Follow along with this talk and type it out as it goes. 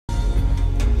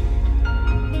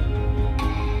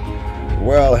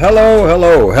Well,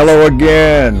 hello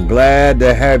again. Glad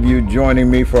to have you joining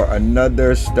me for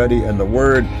another study in the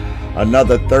Word,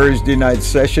 another Thursday night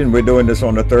session. We're doing this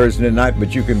on a Thursday night,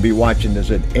 but you can be watching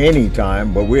this at any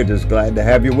time. But we're just glad to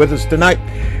have you with us tonight,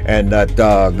 and that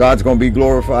God's going to be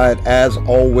glorified as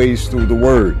always through the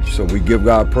Word. So we give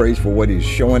God praise for what He's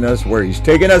showing us, where He's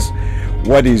taking us,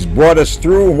 what He's brought us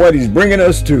through, and what He's bringing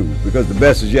us to, because the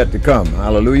best is yet to come.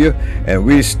 Hallelujah. And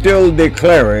we're still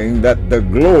declaring that the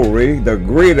glory, the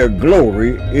greater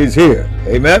glory, is here.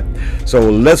 Amen. So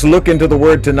let's look into the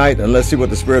Word tonight, and let's see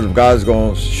what the Spirit of God is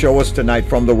going to show us tonight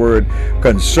from the Word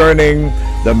concerning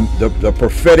the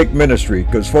prophetic ministry.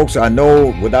 Because folks, I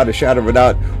know without a shadow of a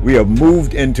doubt, we have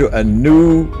moved into a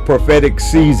new prophetic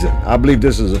season. I believe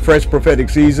this is a fresh prophetic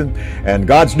season, and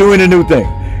God's doing a new thing.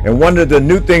 And one of the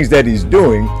new things that He's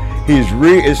doing, He's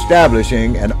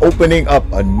reestablishing and opening up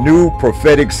a new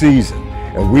prophetic season.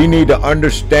 And we need to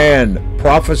understand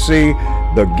prophecy,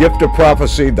 the gift of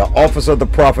prophecy, the office of the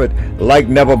prophet, like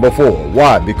never before.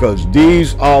 Why? Because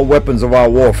these are weapons of our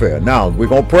warfare. Now, we're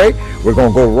going to pray. We're going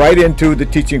to go right into the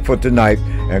teaching for tonight,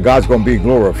 and God's going to be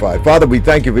glorified. Father, we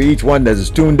thank you for each one that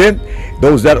is tuned in,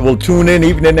 those that will tune in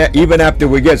even after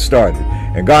we get started.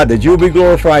 And God, that you'll be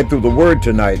glorified through the Word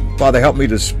tonight. Father, help me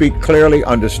to speak clearly,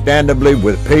 understandably,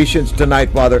 with patience tonight,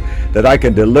 Father, that I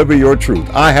can deliver your truth.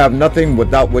 I have nothing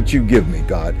without what you give me,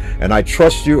 God. And I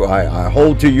trust you. I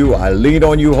hold to you. I lean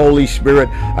on you, Holy Spirit.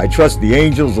 I trust the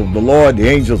angels of the Lord, the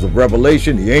angels of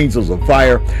revelation, the angels of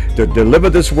fire, to deliver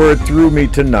this word through me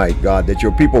tonight, God, that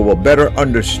your people will better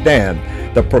understand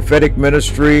the prophetic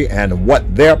ministry and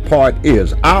what their part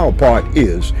is, our part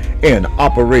is, in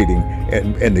operating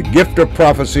in the gift of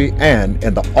prophecy and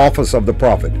in the office of the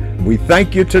prophet. We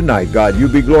thank you tonight, God. You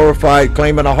be glorified,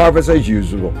 claiming a harvest as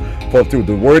usual. For through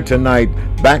the word tonight,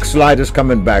 backsliders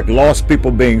coming back, lost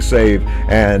people being saved,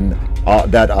 and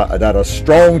that a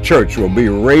strong church will be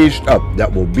raised up that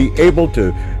will be able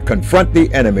to confront the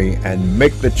enemy and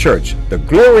make the church the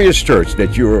glorious church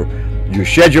that you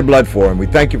shed your blood for. And we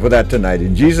thank you for that tonight.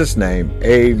 In Jesus' name,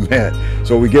 amen.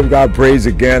 So we give God praise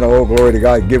again. Oh, glory to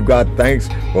God. Give God thanks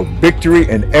for victory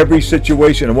in every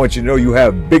situation. I want you to know you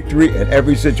have victory in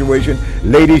every situation.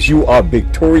 Ladies, you are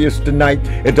victorious tonight.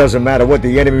 It doesn't matter what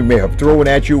the enemy may have thrown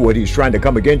at you, what he's trying to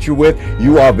come against you with.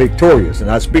 You are victorious.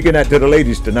 And I'm speaking that to the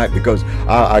ladies tonight because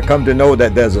I come to know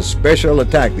that there's a special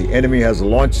attack the enemy has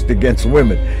launched against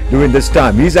women during this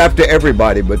time. He's after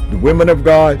everybody, but the women of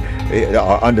God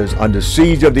are under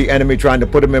siege of the enemy, trying to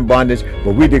put them in bondage,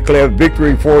 but we declare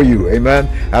victory for you. Amen.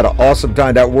 Had an awesome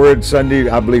time. That word Sunday,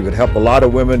 I believe it helped a lot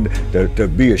of women to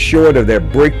be assured of their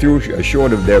breakthrough,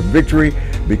 assured of their victory,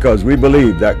 because we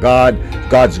believe that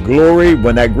God's glory,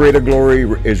 when that greater glory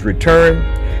is returned,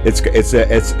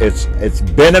 it's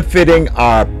benefiting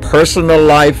our personal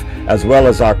life as well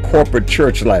as our corporate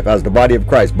church life as the body of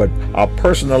Christ, but our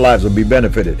personal lives will be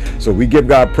benefited. So we give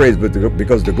God praise,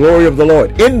 because the glory of the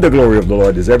Lord, in the glory of the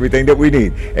Lord, is everything that we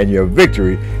need, and your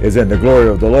victory is in the glory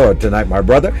of the Lord tonight, my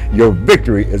brother. Your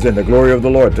victory is in the glory of the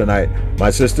Lord tonight,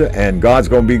 my sister, and God's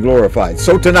going to be glorified.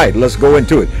 So tonight, let's go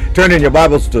into it. Turn in your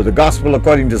Bibles to the Gospel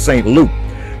according to St. Luke.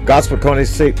 Gospel according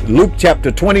to St. Luke chapter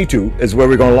 22 is where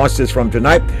we're going to launch this from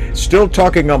tonight. Still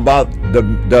talking about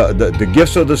the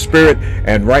gifts of the Spirit,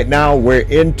 and right now we're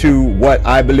into what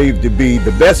I believe to be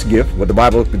the best gift, what the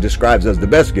Bible describes as the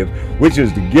best gift, which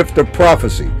is the gift of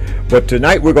prophecy. But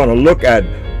tonight we're going to look at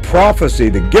prophecy,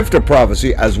 the gift of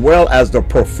prophecy, as well as the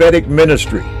prophetic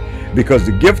ministry, because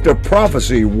the gift of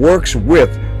prophecy works with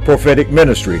prophetic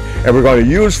ministry. And we're going to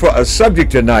use for a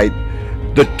subject tonight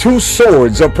the two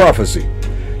swords of prophecy.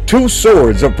 Two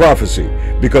swords of prophecy,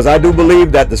 because I do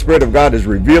believe that the Spirit of God is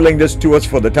revealing this to us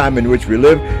for the time in which we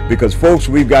live, because folks,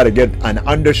 we've got to get an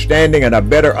understanding and a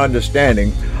better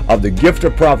understanding of the gift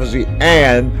of prophecy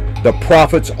and the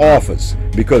prophet's office,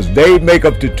 because they make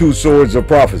up the two swords of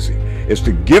prophecy. It's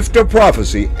the gift of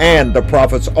prophecy and the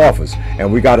prophet's office,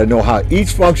 and we got to know how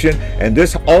each function. And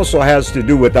this also has to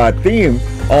do with our theme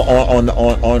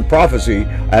on prophecy,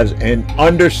 as in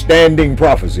understanding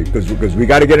prophecy, because we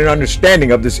got to get an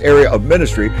understanding of this area of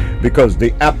ministry, because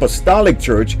the apostolic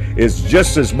church is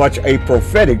just as much a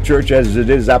prophetic church as it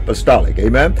is apostolic.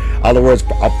 Amen. In other words,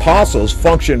 apostles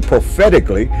function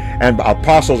prophetically, and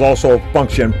apostles also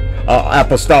function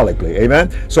apostolically. Amen.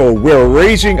 So we're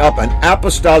raising up an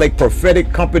apostolic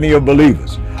prophetic company of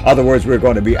believers. In other words, we're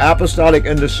going to be apostolic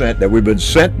in the sense that we've been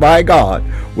sent by God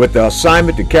with the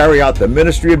assignment to carry out the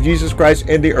ministry of Jesus Christ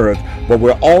in the earth, but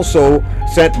we're also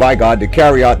sent by God to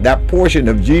carry out that portion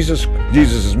of Jesus'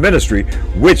 ministry,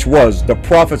 which was the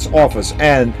prophet's office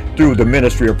and through the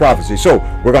ministry of prophecy. So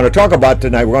we're going to talk about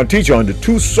tonight, we're going to teach on the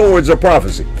two swords of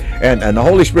prophecy. And the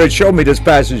Holy Spirit showed me this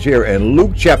passage here in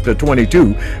Luke chapter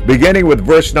 22, beginning with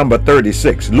verse number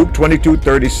 36. Luke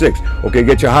 22:36. Okay,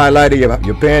 get your highlighter,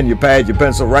 your pen, your pad, your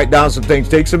pencil, write down some things,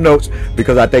 take some notes,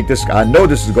 because I know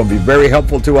this is going to be very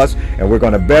helpful to us, and we're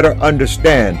going to better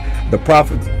understand the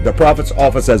prophet's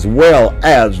office as well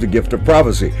as the gift of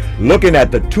prophecy, looking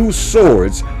at the two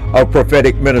swords of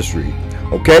prophetic ministry.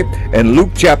 Okay, and Luke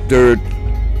chapter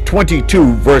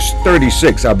 22 verse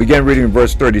 36, I'll begin reading in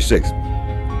verse 36.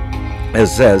 It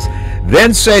says,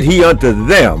 "Then said he unto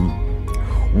them,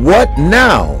 What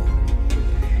now?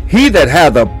 He that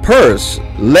hath a purse,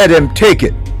 let him take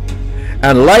it,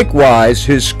 and likewise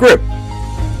his scrip.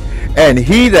 And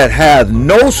he that hath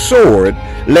no sword,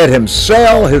 let him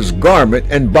sell his garment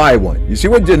and buy one." You see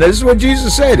what this is what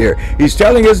Jesus said here. He's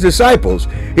telling his disciples.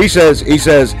 He says,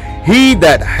 "He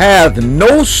that hath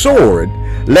no sword,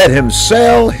 let him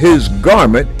sell his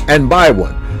garment and buy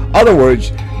one." In other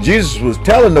words, Jesus was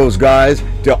telling those guys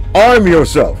to arm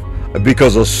yourself,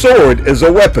 because a sword is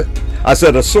a weapon. I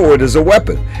said a sword is a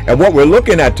weapon. And what we're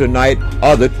looking at tonight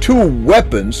are the two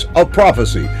weapons of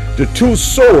prophecy, the two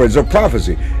swords of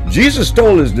prophecy. Jesus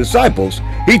told his disciples,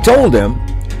 he told them,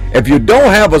 if you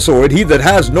don't have a sword, he that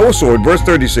has no sword, verse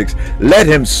 36, let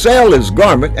him sell his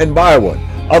garment and buy one.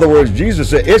 In other words, Jesus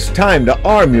said, it's time to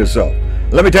arm yourself.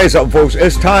 Let me tell you something, folks.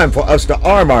 It's time for us to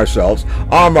arm ourselves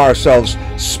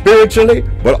spiritually,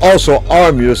 but also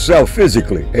arm yourself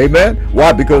physically. Amen?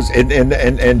 Why? Because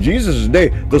in Jesus'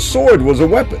 day, the sword was a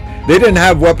weapon. They didn't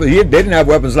have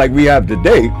weapons like we have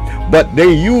today, but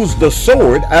they used the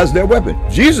sword as their weapon.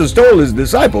 Jesus told his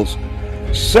disciples,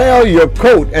 sell your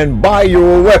coat and buy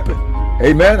your weapon.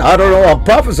 Amen. I don't know. I'm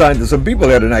prophesying to some people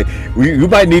here tonight. You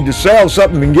might need to sell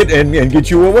something and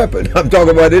get you a weapon. I'm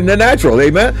talking about in the natural.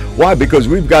 Amen. Why? Because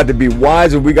we've got to be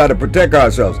wise and we got to protect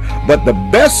ourselves. But the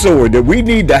best sword that we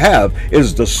need to have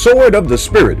is the sword of the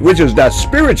Spirit, which is that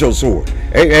spiritual sword.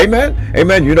 Amen.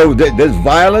 Amen. You know, there's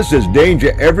violence, there's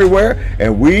danger everywhere,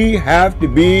 and we have to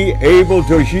be able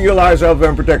to heal ourselves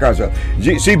and protect ourselves.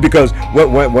 See, because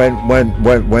when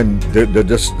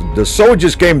the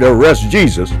soldiers came to arrest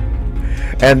Jesus,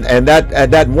 and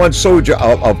that one soldier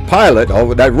of Pilate,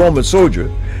 or that Roman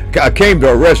soldier, came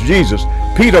to arrest Jesus,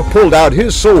 Peter pulled out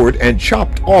his sword and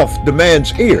chopped off the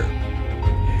man's ear.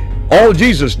 All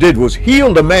Jesus did was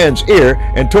heal the man's ear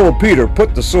and told Peter,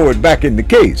 put the sword back in the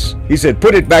case. He said,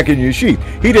 put it back in your sheath.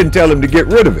 He didn't tell him to get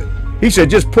rid of it. He said,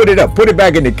 just put it up, put it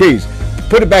back in the case.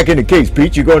 Put it back in the case,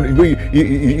 Pete.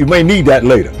 You may need that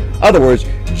later. In other words,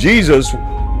 Jesus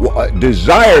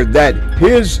desired that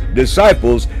his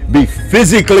disciples be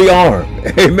physically armed.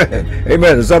 Amen.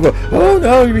 Amen. And some people, oh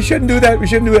no, we shouldn't do that. We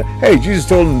shouldn't do that. Hey, Jesus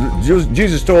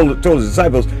told his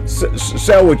disciples,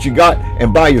 sell what you got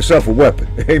and buy yourself a weapon.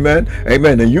 Amen.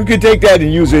 Amen. And you can take that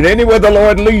and use it anywhere the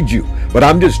Lord leads you. But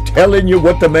I'm just telling you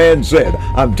what the man said.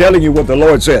 I'm telling you what the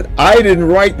Lord said. I didn't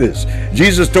write this.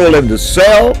 Jesus told them to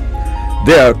sell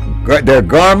their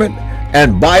garment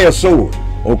and buy a sword.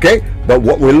 Okay? But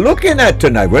what we're looking at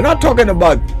tonight, we're not talking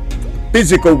about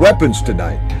physical weapons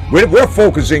tonight. We're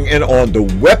focusing in on the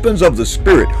weapons of the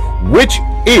Spirit, which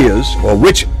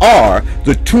are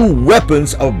the two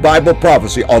weapons of Bible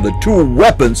prophecy, or the two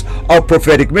weapons of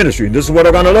prophetic ministry. And this is what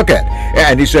we're going to look at.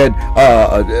 And he said,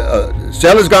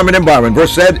 sell his garment and buy one.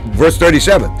 Verse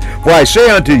 37, for I say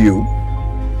unto you,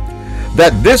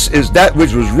 that this is that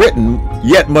which was written,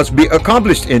 yet must be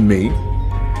accomplished in me.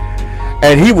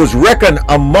 And he was reckoned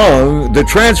among the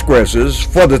transgressors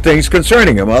for the things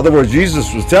concerning him. In other words,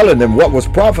 Jesus was telling them what was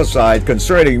prophesied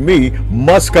concerning me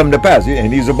must come to pass.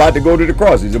 And he's about to go to the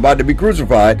cross. He's about to be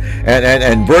crucified.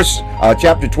 And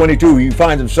chapter 22, he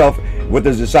finds himself with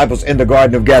his disciples in the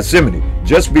Garden of Gethsemane,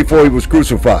 just before he was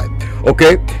crucified.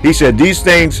 Okay? He said, these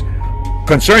things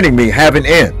concerning me have an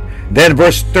end. Then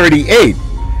verse 38,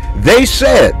 they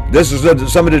said,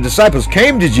 some of the disciples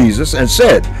came to Jesus and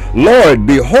said, Lord,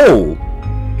 behold,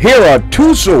 here are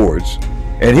two swords.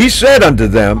 And he said unto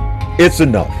them, it's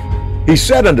enough. He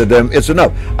said unto them, it's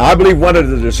enough. I believe one of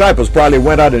the disciples probably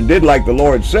went out and did like the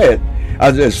Lord said.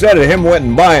 Instead of him went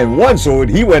and buying one sword,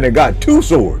 he went and got two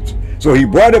swords. So he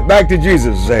brought it back to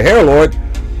Jesus and said, here, Lord,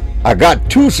 I got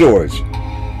two swords.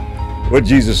 What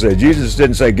Jesus said? Jesus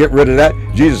didn't say, get rid of that.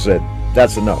 Jesus said,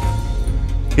 that's enough.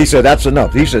 He said, that's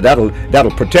enough. He said,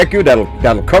 that'll protect you.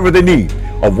 That'll cover the need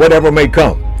of whatever may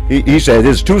come. He said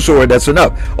his two swords, that's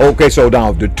enough. Okay, so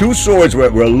now the two swords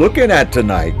we're looking at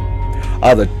tonight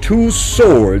are the two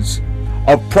swords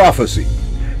of prophecy.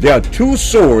 There are two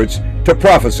swords to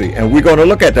prophecy, and we're going to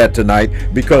look at that tonight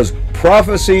because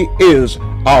prophecy is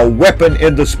our weapon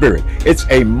in the spirit. It's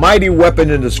a mighty weapon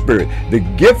in the spirit. The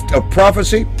gift of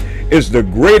prophecy is the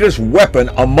greatest weapon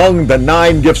among the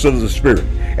 9 gifts of the spirit.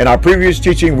 In our previous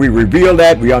teaching, we revealed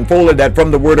that, we unfolded that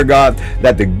from the Word of God,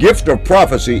 that the gift of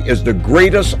prophecy is the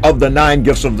greatest of the 9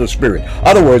 gifts of the Spirit. In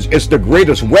other words, it's the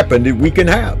greatest weapon that we can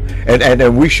have.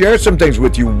 And we shared some things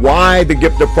with you why the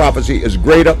gift of prophecy is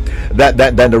greater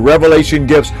than the revelation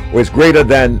gifts, or it's greater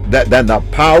than the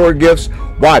power gifts.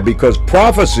 Why? Because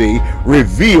prophecy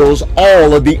reveals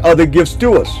all of the other gifts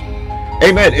to us.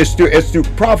 Amen. It's through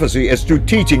prophecy, it's through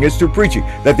teaching, it's through preaching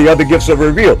that the other gifts are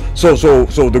revealed. So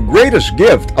the greatest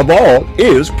gift of all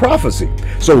is prophecy.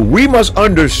 So we must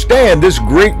understand this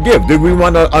great gift. That we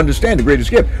want to understand the greatest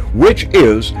gift, which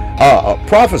is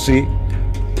prophecy,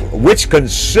 which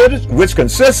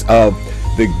consists of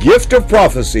the gift of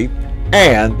prophecy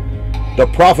and the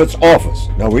prophet's office.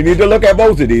 Now we need to look at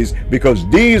both of these because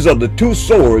these are the two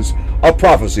swords of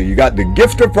prophecy. You got the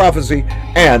gift of prophecy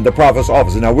and the prophet's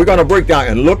office. Now we're going to break down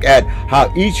and look at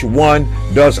how each one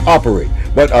does operate.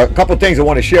 But a couple things I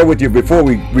want to share with you before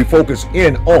we focus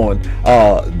in on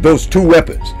those two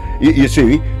weapons. You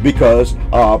see, because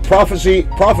prophecy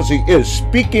is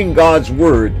speaking God's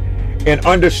word and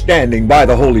understanding by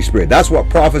the Holy Spirit. That's what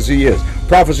prophecy is.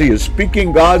 Prophecy is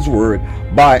speaking God's word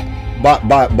by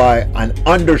an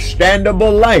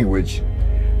understandable language,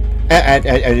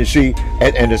 and you see,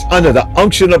 and it's under the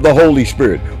unction of the Holy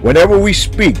Spirit. Whenever we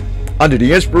speak under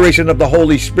the inspiration of the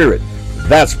Holy Spirit,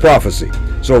 that's prophecy.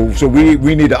 So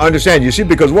we need to understand, you see,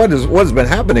 because what's been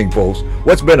happening, folks,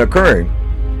 what's been occurring,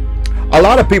 a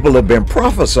lot of people have been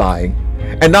prophesying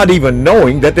and not even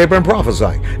knowing that they've been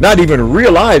prophesying, not even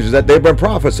realizing that they've been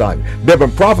prophesying. They've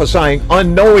been prophesying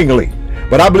unknowingly.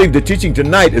 But I believe the teaching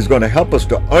tonight is going to help us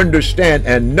to understand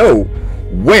and know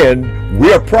when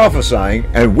we are prophesying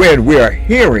and when we are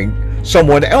hearing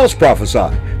someone else prophesy.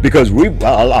 Because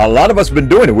a lot of us have been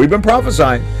doing it. We've been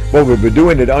prophesying, but we've been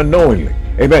doing it unknowingly.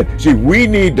 Amen. See, we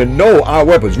need to know our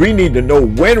weapons. We need to know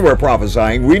when we're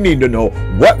prophesying. We need to know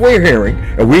what we're hearing.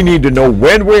 And we need to know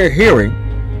when we're hearing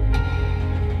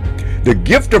the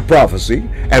gift of prophecy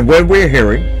and when we're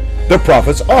hearing the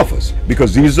prophet's office.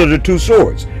 Because these are the two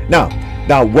swords. Now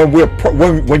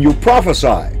when you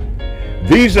prophesy,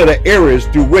 these are the areas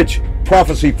through which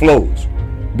prophecy flows.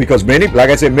 Because many, like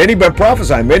I said, many been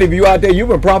prophesying. Many of you out there, you've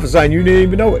been prophesying, you didn't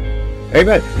even know it.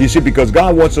 Amen. You see, because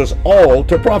God wants us all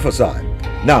to prophesy.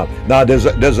 Now there's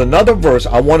another verse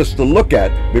I want us to look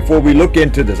at before we look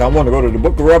into this. I want to go to the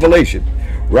book of Revelation.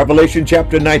 Revelation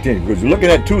chapter 19, because we're looking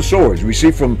at two swords. We see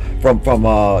from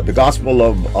the Gospel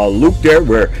of Luke there,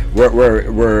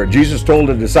 where Jesus told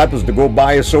the disciples to go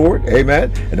buy a sword.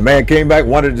 Amen. And the man came back.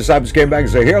 One of the disciples came back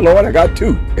and said, "Here, Lord, I got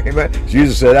two." Amen.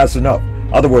 Jesus said, "That's enough."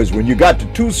 In other words, when you got the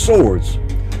two swords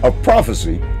of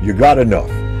prophecy, you got enough.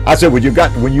 I said, when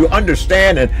you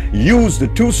understand and use the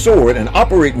two swords and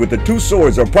operate with the two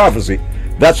swords of prophecy,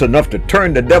 that's enough to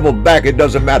turn the devil back. It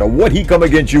doesn't matter what he come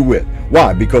against you with.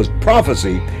 Why? Because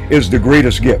prophecy is the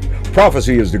greatest gift.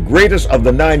 Prophecy is the greatest of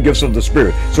the 9 gifts of the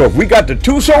Spirit. So if we got the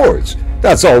two swords,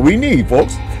 that's all we need,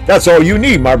 folks. That's all you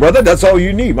need, my brother. That's all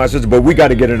you need, my sister. But we got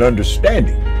to get an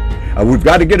understanding. We've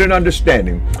got to get an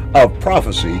understanding of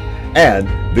prophecy and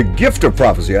the gift of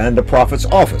prophecy and the prophet's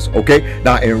office. Okay,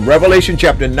 now in Revelation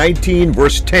chapter 19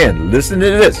 verse 10, listen to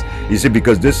this. You see,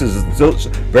 because this is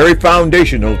very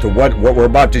foundational to what we're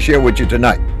about to share with you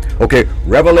tonight. Okay,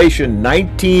 Revelation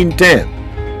 19:10.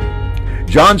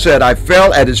 John said, "I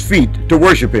fell at his feet to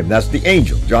worship him." That's the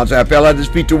angel. John said, "I fell at his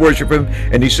feet to worship him,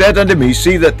 and he said unto me,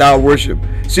 see that thou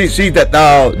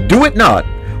do it not,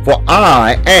 for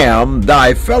I am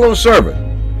thy fellow servant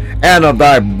and of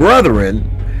thy brethren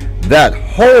that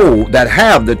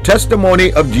have the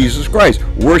testimony of Jesus Christ."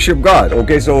 Worship God.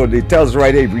 Okay, so it tells us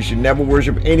right here, we should never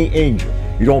worship any angel.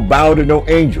 You don't bow to no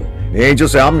angel. The angel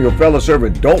said, "I'm your fellow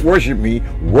servant. Don't worship me.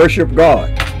 Worship God.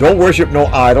 Don't worship no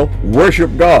idol.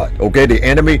 Worship God." Okay, the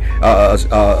enemy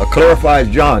clarifies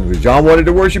John, because John wanted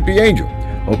to worship the angel.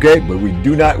 Okay, but we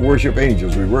do not worship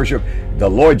angels. We worship the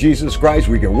Lord Jesus Christ.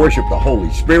 We can worship the Holy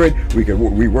Spirit.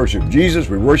 We worship Jesus.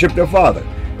 We worship the Father.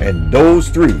 And those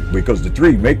three, because the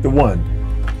three make the one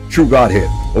true Godhead.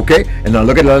 Okay, and now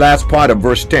look at the last part of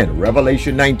verse 10,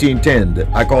 Revelation 19:10.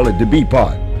 I call it the B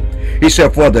part. He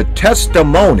said, "For the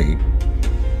testimony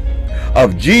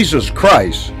of Jesus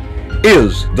Christ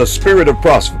is the spirit of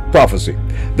prophecy."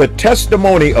 The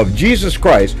testimony of Jesus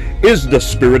Christ is the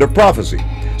spirit of prophecy.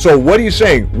 So what are you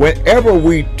saying? Whenever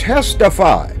we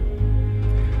testify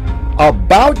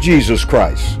about Jesus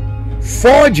Christ,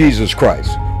 for Jesus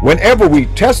Christ, whenever we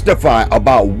testify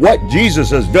about what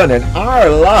Jesus has done in our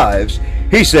lives,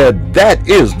 he said that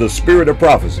is the spirit of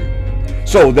prophecy.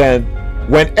 So then,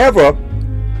 whenever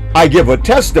I give a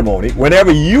testimony,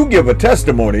 whenever you give a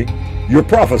testimony, you're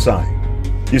prophesying.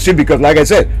 You see, because like I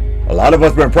said, a lot of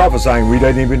us been prophesying, we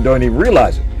don't even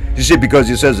realize it. You see, because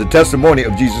it says the testimony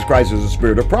of Jesus Christ is the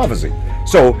spirit of prophecy.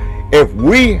 So if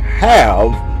we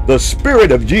have the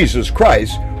spirit of Jesus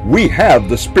Christ, we have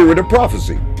the spirit of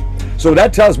prophecy. So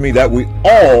that tells me that we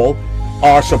all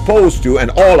are supposed to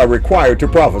and all are required to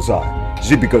prophesy.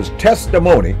 See, because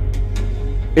testimony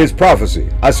is prophecy.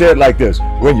 I say it like this: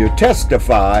 when you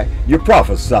testify, you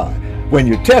prophesy. When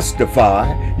you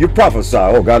testify, you prophesy.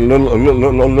 Oh, got a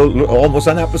little almost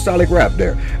an apostolic rap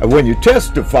there. And when you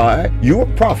testify, you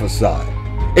will prophesy.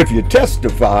 If you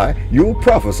testify, you will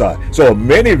prophesy. So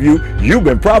many of you, you've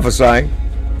been prophesying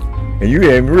and you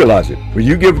didn't even realize it. When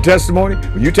you give a testimony,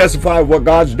 when you testify what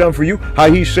God's done for you, how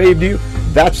he saved you,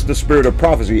 that's the spirit of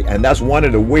prophecy. And that's one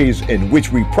of the ways in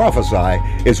which we prophesy,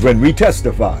 is when we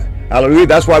testify. Hallelujah.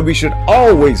 That's why we should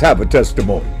always have a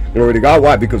testimony. Glory to God.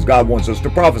 Why? Because God wants us to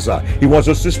prophesy. He wants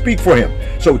us to speak for him.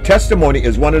 So testimony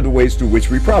is one of the ways through which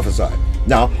we prophesy.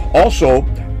 Now, also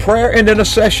prayer and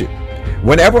intercession.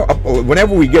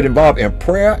 Whenever we get involved in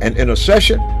prayer and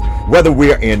intercession, whether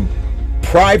we are in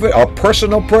private or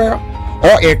personal prayer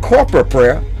or in corporate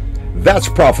prayer, that's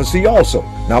prophecy also.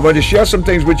 Now I'm going to share some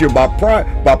things with you about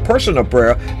personal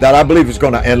prayer that I believe is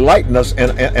going to enlighten us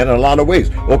in a lot of ways.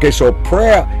 Okay, so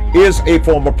prayer is a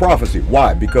form of prophecy.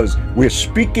 Why? Because we're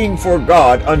speaking for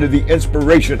God under the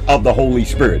inspiration of the Holy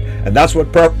Spirit. And that's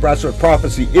what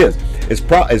prophecy is.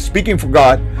 It's speaking for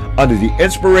God under the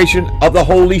inspiration of the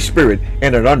Holy Spirit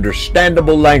in an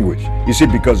understandable language. You see,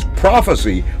 because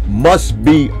prophecy must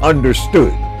be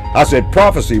understood. I said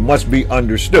prophecy must be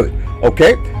understood.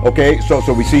 Okay, so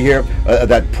we see here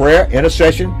that prayer,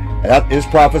 intercession, that is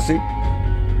prophecy.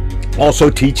 Also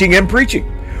teaching and preaching.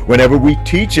 Whenever we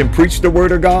teach and preach the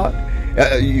word of God,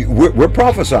 we're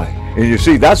prophesying. And you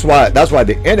see, that's why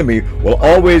the enemy will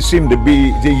always seem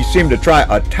to try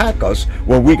to attack us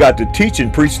when we got to teach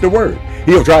and preach the word.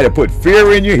 He'll try to put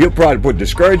fear in you. He'll try to put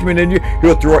discouragement in you.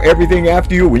 He'll throw everything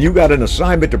after you when you got an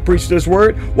assignment to preach this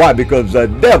word. Why? Because the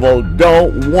devil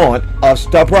don't want us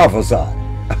to prophesy.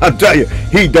 I'll tell you,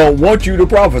 he don't want you to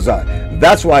prophesy.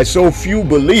 That's why so few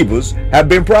believers have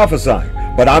been prophesying.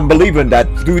 But I'm believing that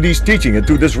through these teaching and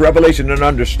through this revelation and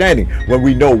understanding, when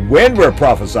we know when we're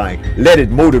prophesying, let it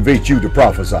motivate you to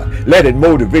prophesy. Let it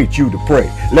motivate you to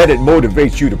pray. Let it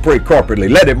motivate you to pray corporately.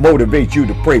 Let it motivate you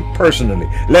to pray personally.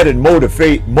 Let it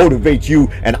motivate you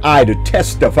and I to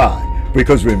testify.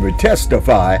 Because when we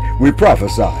testify, we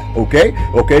prophesy.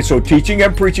 Okay, so teaching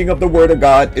and preaching of the word of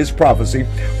God is prophecy.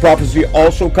 Prophecy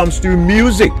also comes through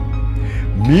music.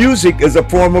 Music is a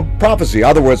form of prophecy. In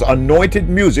other words, anointed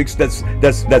music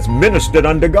that's ministered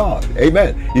unto God.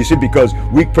 Amen. You see, because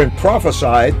we can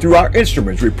prophesy through our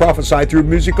instruments. We prophesy through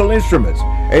musical instruments.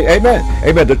 Amen.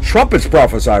 Amen. The trumpets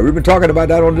prophesy. We've been talking about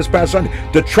that on this past Sunday.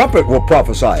 The trumpet will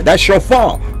prophesy. That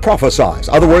shofar prophesies.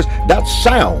 In other words, that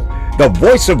sound. The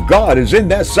voice of God is in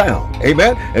that sound.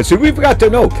 Amen. And so we've got to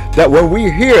know that when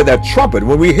we hear that trumpet,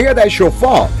 when we hear that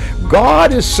shofar,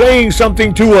 God is saying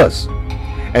something to us.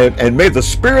 And may the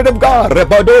Spirit of God,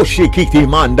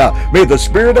 may the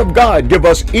Spirit of God give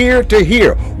us ear to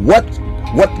hear what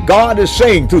God is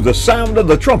saying through the sound of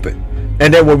the trumpet.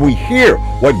 And then when we hear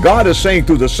what God is saying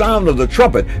through the sound of the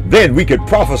trumpet, then we could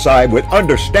prophesy with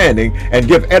understanding and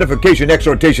give edification,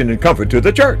 exhortation, and comfort to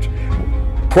the church.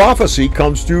 Prophecy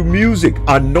comes through music,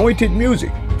 anointed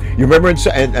music. You remember in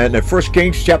 1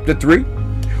 Kings chapter 3,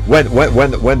 when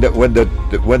the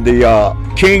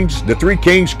three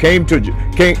kings came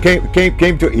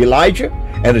to Elijah,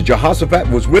 and the Jehoshaphat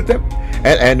was with them,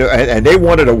 and they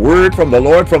wanted a word from the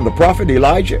Lord from the prophet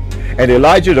Elijah. And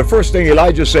Elijah, the first thing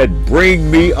Elijah said,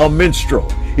 "Bring me a minstrel."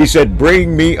 He said,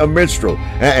 "Bring me a minstrel."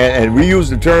 And we use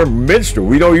the term minstrel.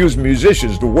 We don't use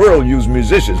musicians. The world uses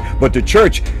musicians, but the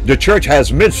church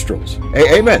has minstrels.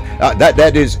 Amen.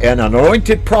 That is an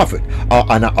anointed prophet,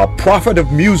 a prophet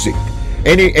of music.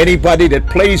 Anybody that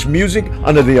plays music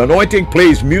under the anointing,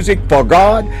 plays music for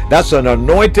God, that's an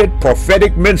anointed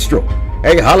prophetic minstrel.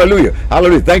 Hey, hallelujah.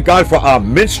 Hallelujah. Thank God for our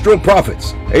minstrel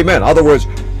prophets. Amen. In other words,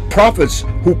 prophets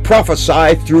who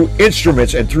prophesy through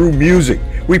instruments and through music.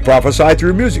 We prophesy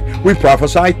through music. We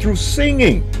prophesy through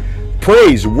singing.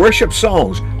 Praise, worship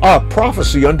songs are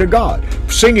prophecy unto God.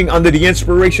 Singing under the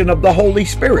inspiration of the Holy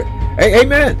Spirit.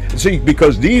 Amen. See,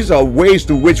 because these are ways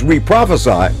through which we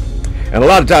prophesy. And a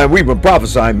lot of times we've been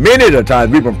prophesying, many of the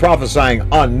times we've been prophesying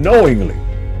unknowingly.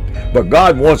 But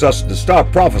God wants us to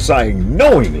start prophesying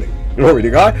knowingly. Glory to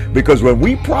God. Because when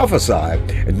we prophesy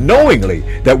knowingly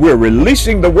that we're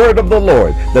releasing the word of the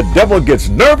Lord, the devil gets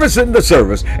nervous in the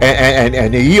service,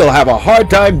 and he'll have a hard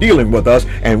time dealing with us,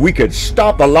 and we could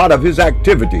stop a lot of his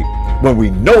activity when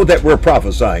we know that we're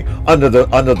prophesying under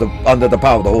the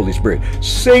power of the Holy Spirit.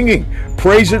 Singing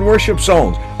praise and worship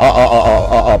songs,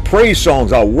 praise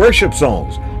songs, worship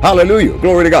songs. Hallelujah.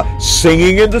 Glory to God.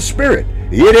 Singing in the Spirit.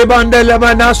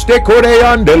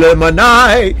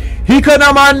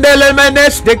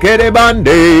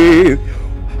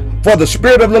 For the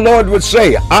Spirit of the Lord would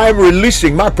say, I'm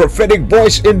releasing my prophetic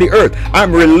voice in the earth.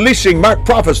 I'm releasing my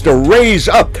prophets to raise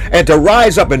up and to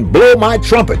rise up and blow my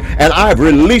trumpet. And I've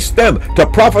released them to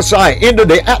prophesy into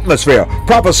the atmosphere,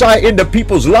 prophesy into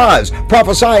people's lives,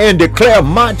 prophesy and declare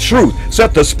my truth,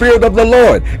 said the Spirit of the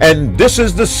Lord. And this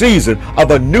is the season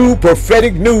of a new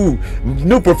prophetic move,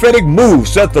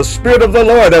 said the Spirit of the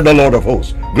Lord and the Lord of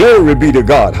hosts. Glory be to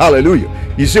God. Hallelujah.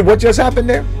 You see what just happened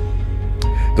there?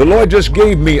 The Lord just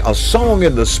gave me a song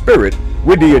in the Spirit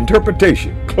with the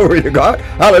interpretation. Glory to God.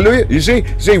 Hallelujah. You see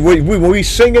when we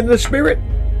sing in the Spirit,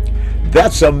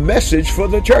 that's a message for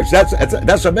the church.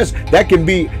 That's a message that can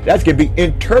be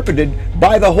interpreted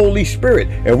by the Holy Spirit,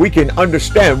 and we can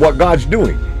understand what God's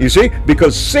doing. You see,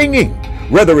 because singing,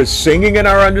 whether it's singing in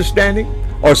our understanding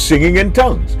or singing in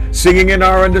tongues, singing in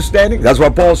our understanding. That's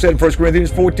what Paul said in 1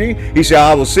 Corinthians 14. He said,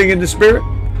 I will sing in the Spirit.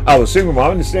 I was singing with my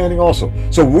understanding also.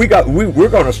 So we're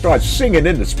going to start singing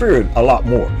in the Spirit a lot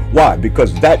more. Why?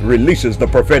 Because that releases the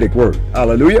prophetic word.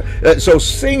 Hallelujah. So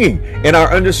singing in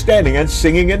our understanding and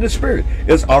singing in the Spirit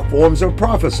is our forms of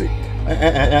prophecy.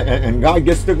 And God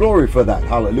gets the glory for that.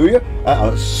 Hallelujah.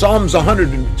 Psalms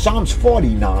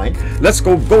 49. Let's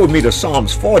go with me to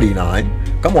Psalms 49.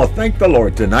 Come on, thank the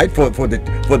Lord tonight for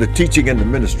the teaching and the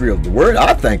ministry of the word.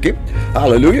 I thank him.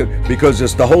 Hallelujah. Because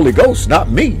it's the Holy Ghost, not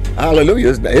me.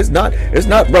 Hallelujah. It's not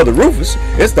Brother Rufus.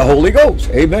 It's the Holy Ghost.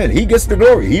 Amen. He gets the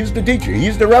glory. He's the teacher.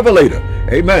 He's the revelator.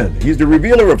 Amen. He's the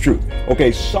revealer of truth.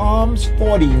 Okay, Psalms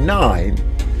 49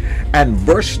 and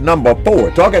verse number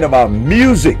 4, talking about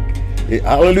music.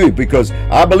 Hallelujah. Because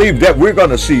I believe that we're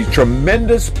going to see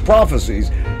tremendous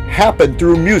prophecies happen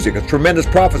through music. Tremendous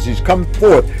prophecies come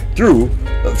forth through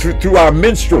our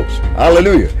minstrels.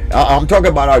 Hallelujah. I'm talking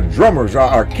about our drummers,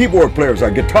 our keyboard players, our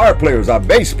guitar players, our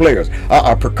bass players,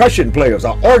 our percussion players,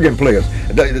 our organ players.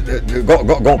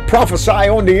 Going to prophesy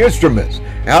on the instruments.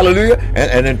 Hallelujah.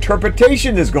 And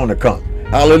interpretation is going to come.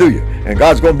 Hallelujah. And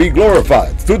God's going to be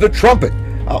glorified through the trumpet.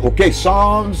 Okay,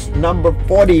 Psalms number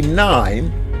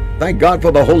 49. Thank God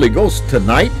for the Holy Ghost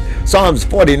tonight. Psalms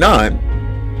 49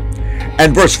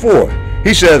 and verse 4.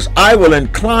 He says, I will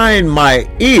incline mine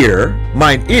ear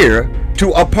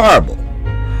to a parable.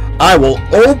 I will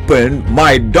open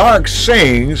my dark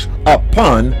sayings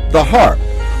upon the harp.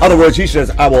 In other words, he says,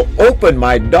 I will open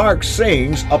my dark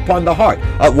sayings upon the harp.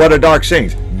 What are dark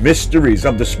sayings? Mysteries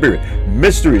of the Spirit.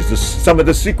 Mysteries, some of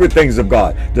the secret things of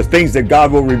God, the things that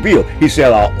God will reveal. He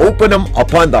said, I'll open them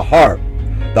upon the harp.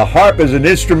 The harp is an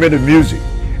instrument of music.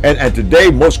 And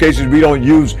today, most cases, we don't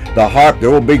use the harp, the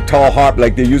old big tall harp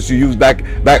like they used to use back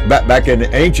in the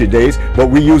ancient days,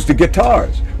 but we use the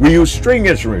guitars. We use string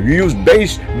instruments. We use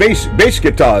bass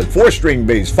guitars, 4-string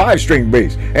bass, 5-string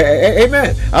bass.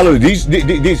 Amen. Hallelujah.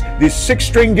 These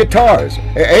 6-string guitars.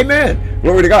 Amen.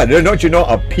 Glory to God. Don't you know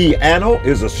a piano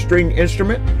is a string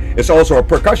instrument? It's also a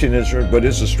percussion instrument, but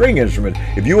it's a string instrument.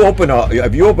 If you open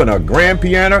a grand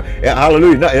piano,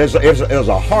 hallelujah, there's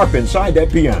a harp inside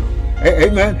that piano.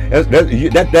 Amen.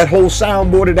 That whole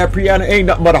soundboard of that piano ain't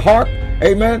nothing but a harp.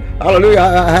 Amen. Hallelujah.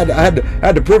 I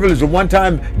had the privilege of one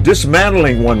time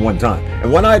dismantling one time.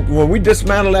 And when we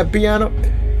dismantled that piano,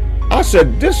 I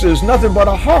said, this is nothing but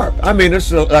a harp. I mean,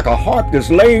 it's like a harp that's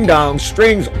laying down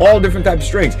strings, all different types of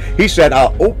strings. He said,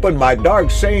 I'll open my dark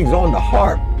sayings on the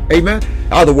harp. Amen.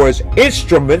 In other words,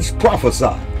 instruments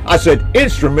prophesy. I said,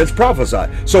 instruments prophesy.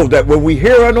 So that when we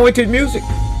hear anointed music,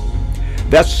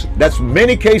 that's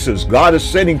many cases God is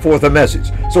sending forth a message.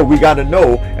 So we got to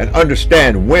know and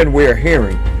understand when we're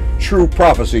hearing true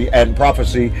prophecy, and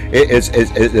prophecy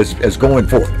is going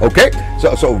forth. Okay,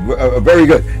 so very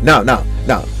good. Now,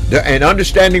 in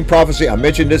understanding prophecy, I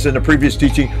mentioned this in the previous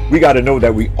teaching. We got to know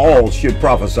that we all should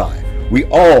prophesy. We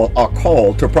all are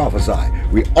called to prophesy.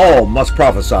 We all must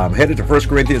prophesy. I'm headed to 1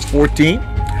 Corinthians 14.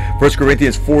 1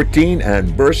 Corinthians 14 and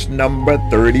verse number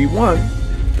 31.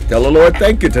 Tell the Lord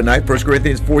thank you tonight. 1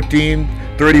 Corinthians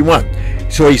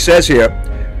 14:31. So he says here,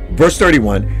 verse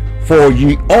 31, for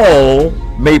ye all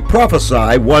may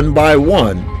prophesy one by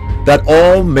one, that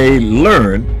all may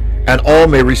learn, and all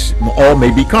may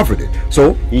be comforted.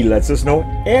 So he lets us know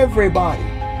every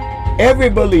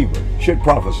believer should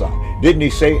prophesy. Didn't he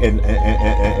say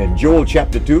in Joel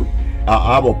chapter 2,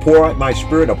 I will pour out my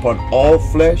spirit upon all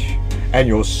flesh, and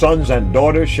your sons and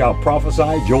daughters shall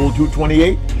prophesy, Joel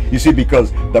 2:28. You see,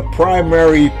 because the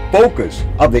primary focus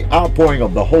of the outpouring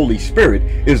of the Holy Spirit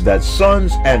is that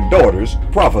sons and daughters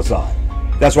prophesy.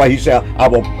 That's why he said, I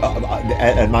will,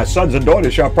 and my sons and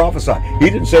daughters shall prophesy. He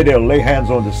didn't say they'll lay hands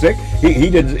on the sick.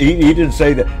 He didn't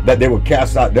say that they will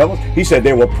cast out devils. He said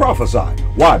they will prophesy.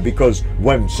 Why? Because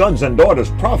when sons and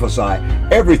daughters prophesy,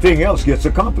 everything else gets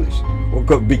accomplished.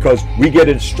 Because we get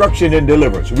instruction in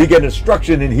deliverance, we get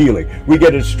instruction in healing, we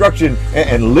get instruction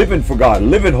and living for God,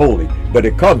 living holy. But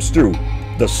it comes through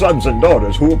the sons and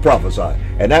daughters who will prophesy.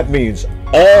 And that means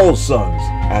all sons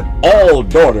and all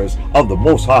daughters of the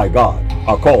Most High God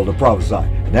are called to prophesy.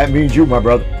 And that means you, my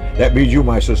brother. That means you,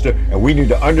 my sister. And we need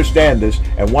to understand this.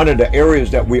 And one of the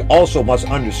areas that we also must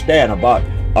understand about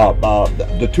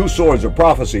the two swords of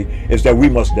prophecy is that we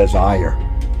must desire.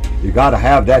 You got to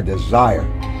have that desire.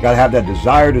 You got to have that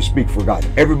desire to speak for God.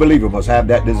 Every believer must have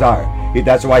that desire.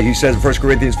 That's why he says in 1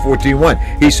 Corinthians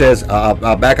 14:1, he says,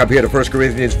 I'll back up here to 1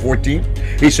 Corinthians 14.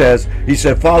 He said,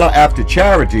 follow after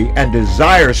charity and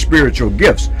desire spiritual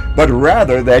gifts, but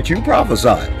rather that you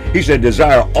prophesy. He said,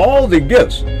 desire all the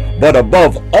gifts, but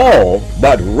above all,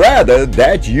 but rather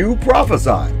that you prophesy.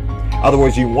 In other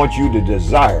words, he wants you to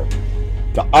desire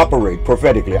to operate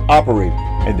prophetically, operate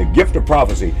in the gift of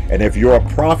prophecy. And if you're a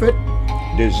prophet,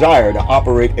 desire to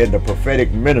operate in the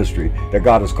prophetic ministry that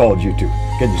God has called you to.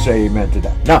 Can you say amen to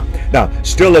that? Now,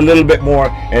 still a little bit more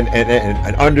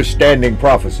and understanding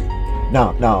prophecy.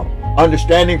 Now,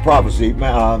 understanding prophecy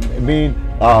mean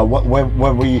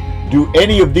when we do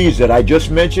any of these that I just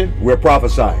mentioned, we're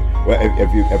prophesying.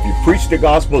 If you preach the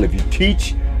gospel, if you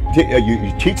teach.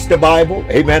 You teach the Bible,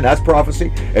 amen, that's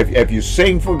prophecy. If you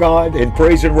sing for God in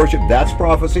praise and worship, that's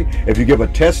prophecy. If you give a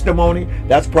testimony,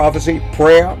 that's prophecy.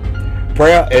 Prayer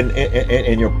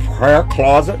in your prayer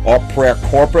closet or prayer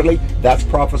corporately, that's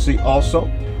prophecy also.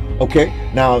 Okay,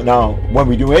 now when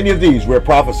we do any of these, we're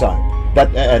prophesying.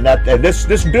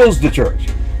 This builds the church.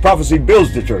 Prophecy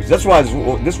builds the church. That's why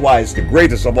it's the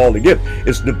greatest of all the gifts.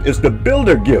 It's the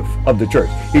builder gift of the church.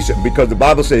 He said, because the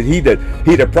Bible says he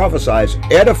that prophesies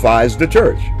edifies the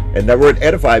church. And that word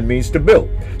edify means to build.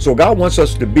 So God wants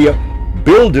us to be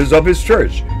builders of his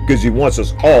church, because he wants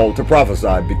us all to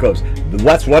prophesy, because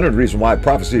that's one of the reasons why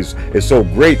prophecy is so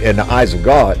great in the eyes of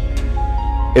God.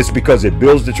 It's because it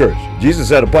builds the church. Jesus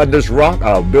said, upon this rock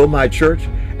I'll build my church,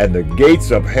 and the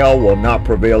gates of hell will not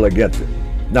prevail against it.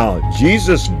 Now,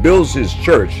 Jesus builds his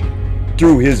church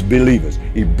through his believers.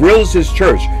 He builds his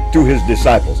church through his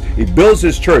disciples. He builds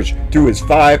his church through his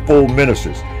fivefold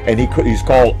ministers. And he's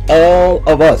called all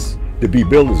of us to be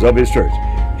builders of his church.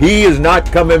 He is not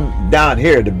coming down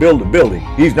here to build a building.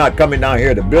 He's not coming down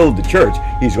here to build the church.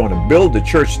 He's going to build the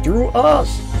church through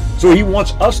us. So he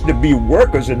wants us to be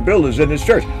workers and builders in his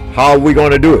church. How are we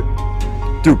going to do it?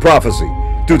 Through prophecy,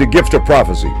 through the gift of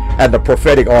prophecy and the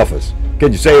prophetic office.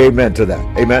 Can you say amen to that?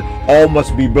 Amen. All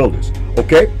must be builders.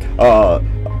 Okay.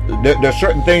 There are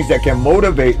certain things that can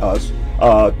motivate us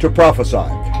to prophesy.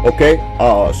 Okay.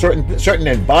 Certain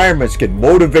environments can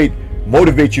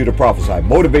motivate you to prophesy.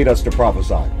 Motivate us to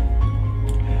prophesy.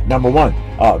 Number one,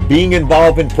 being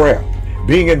involved in prayer,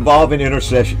 being involved in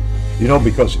intercession. You know,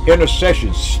 because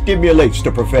intercession stimulates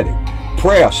the prophetic.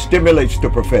 Prayer stimulates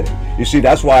the prophetic. You see,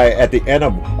 that's why at the end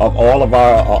of all of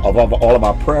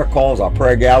our prayer calls, our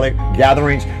prayer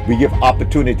gatherings, we give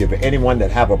opportunity for anyone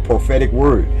that have a prophetic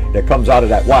word that comes out of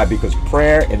that. Why? Because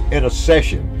prayer and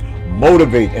intercession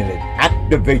motivate and it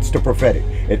activates the prophetic.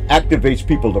 It activates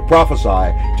people to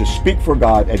prophesy, to speak for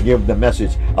God, and give the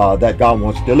message that God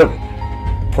wants delivered.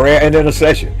 Prayer and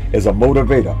intercession is a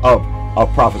motivator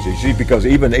of prophecy. See, because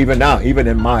even now, even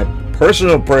in my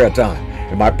personal prayer time,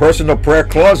 in my personal prayer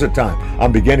closet time,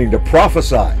 I'm beginning to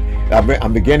prophesy.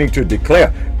 I'm beginning to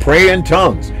declare, pray in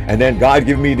tongues, and then God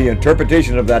give me the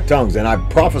interpretation of that tongues, and I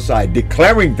prophesy,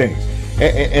 declaring things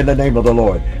in the name of the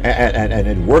Lord, and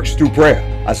it works through prayer.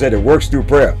 I said it works through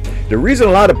prayer. The reason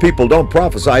a lot of people don't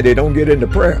prophesy, they don't get into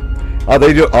prayer, or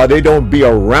they don't be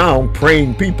around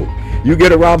praying people. You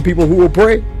get around people who will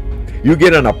pray, you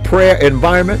get in a prayer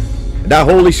environment, that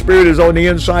Holy Spirit is on the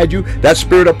inside you, that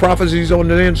spirit of prophecy is on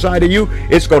the inside of you,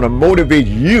 it's going to motivate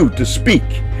you to speak.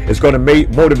 It's going to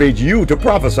motivate you to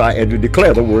prophesy and to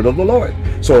declare the word of the Lord.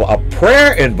 So a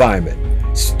prayer environment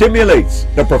stimulates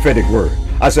the prophetic word.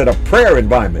 I said a prayer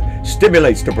environment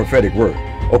stimulates the prophetic word.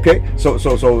 Okay, so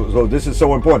this is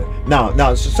so important.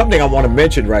 Now something I want to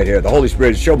mention right here. The Holy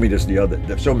Spirit showed me this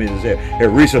here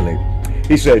recently.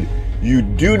 He said, you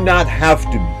do not have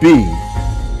to be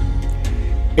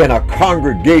in a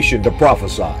congregation to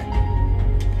prophesy.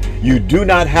 You do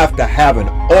not have to have an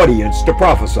audience to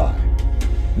prophesy.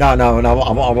 Now, I'm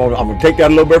going to take that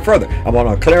a little bit further. I'm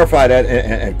going to clarify that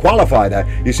and qualify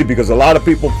that. You see, because a lot of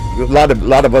people, a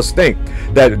lot of us think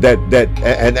that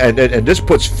and this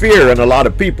puts fear in a lot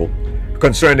of people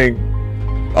concerning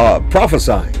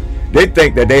prophesying. They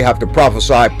think that they have to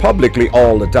prophesy publicly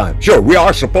all the time. Sure, we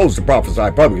are supposed to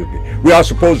prophesy publicly. We are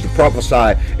supposed to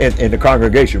prophesy in the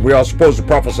congregation. We are supposed to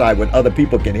prophesy when other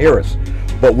people can hear us.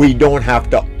 But we don't have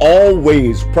to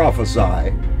always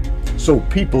prophesy so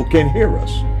people can hear us.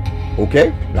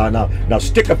 Okay? Now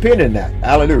stick a pin in that.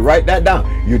 Hallelujah. Write that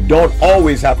down. You don't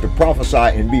always have to prophesy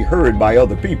and be heard by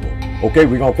other people. Okay?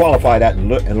 We're going to qualify that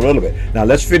in a little bit. Now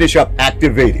let's finish up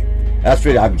activating. That's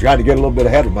it. I'm trying to get a little bit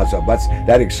ahead of myself.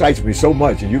 That excites me so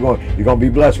much, and you're going to be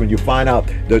blessed when you find out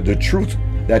the truth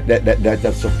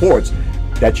that supports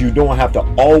that you don't have to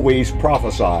always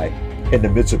prophesy in the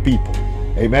midst of people.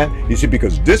 Amen. You see,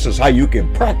 because this is how you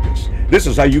can practice. This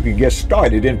is how you can get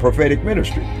started in prophetic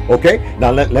ministry. Okay.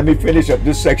 Now let me finish up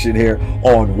this section here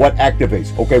on what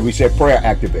activates. Okay, we said prayer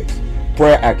activates.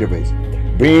 Prayer activates.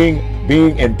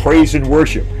 Being in praise and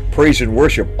worship. Praise and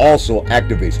worship also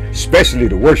activates, especially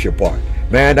the worship part.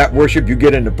 Man, that worship, you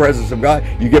get in the presence of God,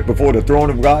 you get before the throne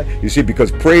of God. You see,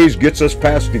 because praise gets us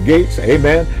past the gates.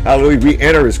 Amen. Hallelujah. We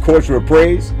enter his courts with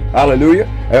praise. Hallelujah.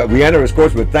 We enter his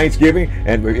courts with thanksgiving,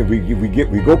 and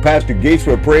we go past the gates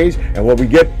with praise. And when we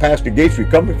get past the gates, we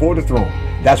come before the throne.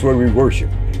 That's where we worship.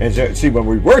 And see, when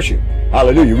we worship,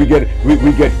 hallelujah, we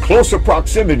get closer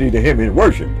proximity to him in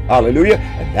worship. Hallelujah.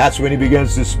 And that's when he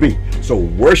begins to speak. So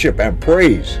worship and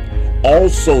praise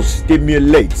also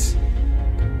stimulates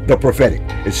the prophetic.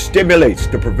 It stimulates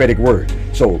the prophetic word.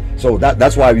 So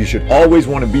that's why you should always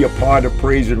want to be a part of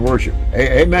praise and worship.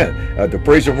 Amen. The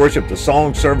praise and worship, the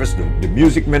song service, the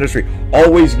music ministry,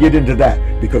 always get into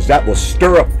that, because that will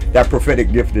stir up that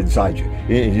prophetic gift inside you.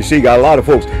 And you see, got a lot of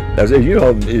folks, you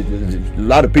know, a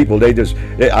lot of people,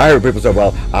 I heard people say,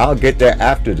 well, I'll get there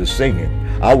after the singing.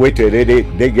 I'll wait till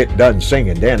they get done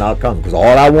singing, then I'll come, because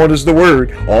all I want is the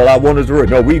word. All I want is the word.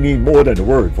 No, we need more than the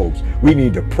word, folks. We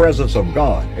need the presence of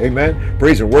God. Amen.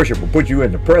 Praise and worship will put you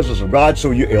in the presence of God,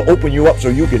 so it'll open you up so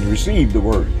you can receive the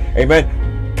word. Amen.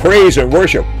 Praise and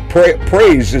worship.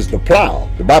 Praise is the plow.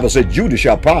 The Bible said Judah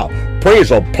shall plow.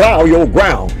 Praise will plow your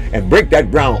ground and break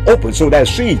that ground open so that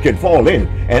seed can fall in,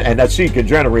 and that seed can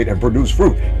generate and produce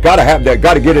fruit. Gotta have that,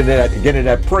 gotta get into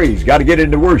that praise, gotta get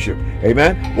into worship.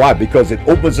 Amen. Why? Because it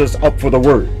opens us up for the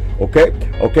word. Okay.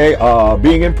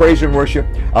 Being in praise and worship,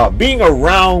 being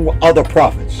around other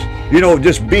prophets. You know,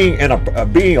 just being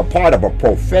a part of a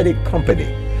prophetic company,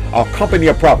 a company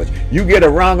of prophets. You get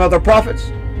around other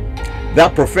prophets,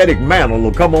 that prophetic mantle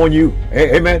will come on you.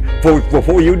 Amen.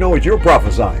 Before you know it, you're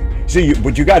prophesying. See,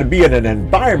 but you got to be in an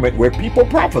environment where people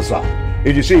prophesy.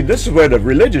 And you see, this is where the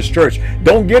religious church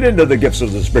don't get into the gifts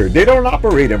of the Spirit. They don't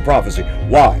operate in prophecy.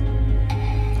 Why?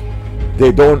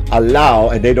 They don't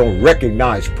allow and they don't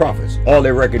recognize prophets. All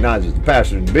they recognize is the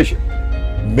pastor and the bishop,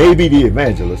 maybe the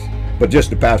evangelist, but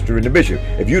just the pastor and the bishop.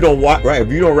 If you don't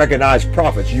recognize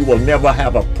prophets, you will never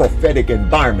have a prophetic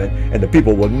environment, and the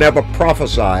people will never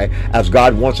prophesy as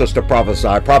God wants us to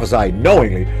prophesy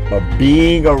knowingly. But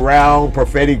being around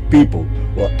prophetic people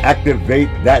will activate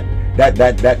that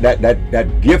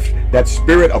gift, that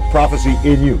spirit of prophecy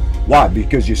in you. Why?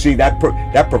 Because you see, that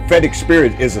prophetic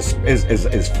spirit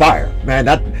is fire, man.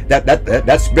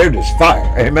 That spirit is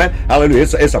fire. Amen. Hallelujah.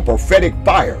 It's a prophetic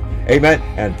fire. Amen.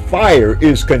 And fire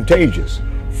is contagious.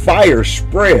 Fire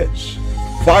spreads.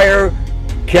 Fire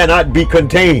cannot be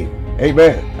contained.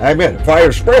 Amen. Amen.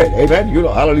 Fire spread. Amen. You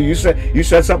know, hallelujah. You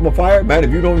set something on fire, man.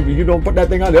 If you don't put that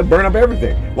thing out, it'll burn up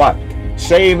everything. Why?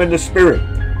 Same in the spirit.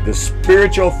 The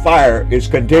spiritual fire is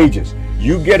contagious.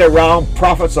 You get around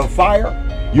prophets of fire.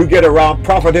 You get around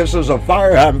prophetesses of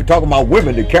fire. I'm talking about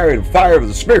women that carry the fire of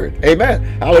the Spirit. Amen.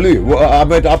 Hallelujah. Well, I'm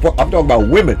talking about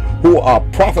women who are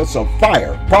prophets of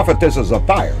fire, prophetesses of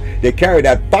fire. They carry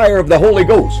that fire of the Holy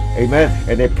Ghost. Amen.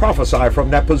 And they prophesy from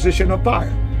that position of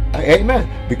fire. Amen.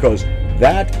 Because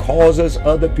that causes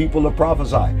other people to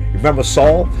prophesy. Remember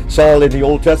Saul in the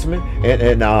Old Testament?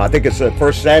 And I think it's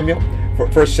 1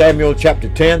 Samuel chapter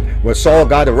 10, where Saul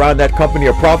got around that company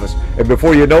of prophets. And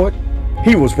before you know it,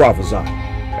 he was prophesying.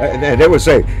 And they would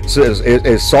say,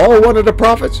 is Saul one of the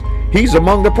prophets? He's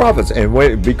among the prophets.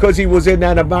 And because he was in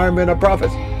that environment of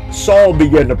prophets, Saul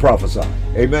began to prophesy.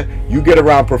 Amen. You get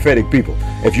around prophetic people.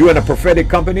 If you're in a prophetic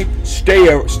company,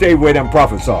 stay where them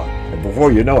prophets are. And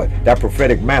before you know it, that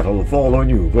prophetic mantle will fall on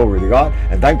you. Glory to God.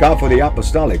 And thank God for the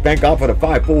apostolic. Thank God for the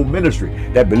fivefold ministry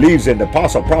that believes in the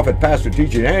apostle, prophet, pastor,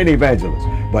 teacher, and evangelist.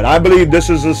 But I believe this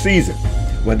is a season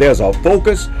when there's a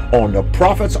focus on the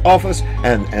prophet's office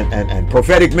and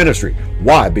prophetic ministry.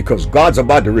 Why? Because God's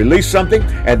about to release something,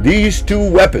 and these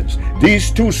two weapons, these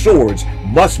two swords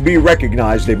must be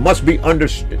recognized. They must be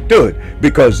understood,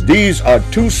 because these are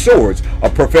two swords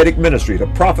of prophetic ministry: the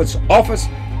prophet's office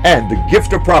and the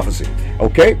gift of prophecy.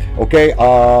 Okay.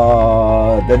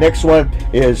 The next one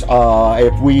is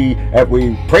if we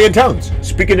pray in tongues,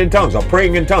 speaking in tongues, or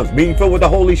praying in tongues, being filled with the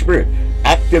Holy Spirit,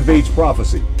 activates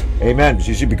prophecy. Amen.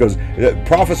 You see, because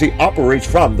prophecy operates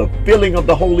from the filling of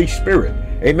the Holy Spirit.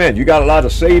 Amen. You got a lot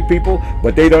of saved people,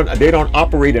 but they don't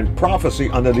operate in prophecy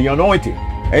under the anointing.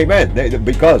 Amen.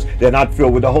 Because they're not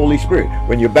filled with the Holy Spirit.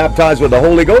 When you're baptized with the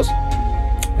Holy Ghost,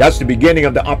 that's the beginning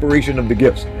of the operation of the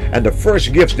gifts. And the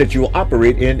first gifts that you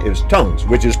operate in is tongues,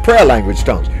 which is prayer language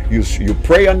tongues. You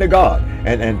pray unto God,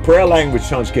 and prayer language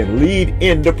tongues can lead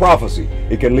into prophecy.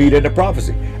 It can lead into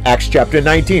prophecy. Acts chapter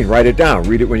 19, write it down,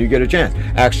 read it when you get a chance.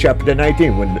 Acts chapter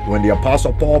 19, when the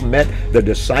apostle Paul met the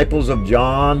disciples of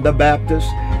John the Baptist,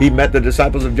 he met the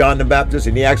disciples of John the Baptist,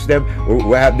 and he asked them,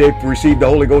 have they received the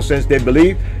Holy Ghost since they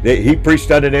believed? He preached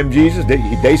unto them Jesus.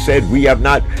 They said, we have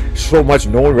not so much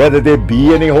known whether there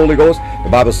be any Holy Ghost. The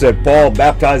Bible said Paul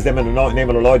baptized them in the name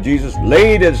of the Lord Jesus,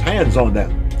 laid his hands on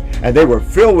them, and they were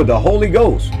filled with the Holy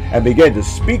Ghost and began to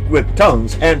speak with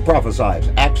tongues and prophesied.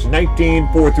 Acts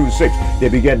 19:4-6. They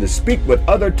began to speak with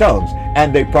other tongues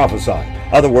and they prophesied.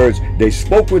 In other words, they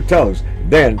spoke with tongues,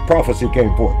 then prophecy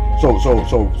came forth.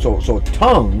 So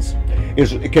tongues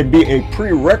can be a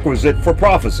prerequisite for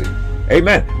prophecy.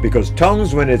 Amen. Because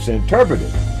tongues, when it's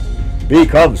interpreted,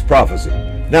 becomes prophecy.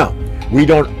 Now, we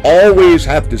don't always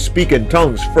have to speak in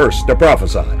tongues first to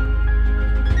prophesy.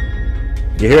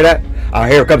 You hear that?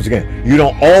 Here it comes again. You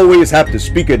don't always have to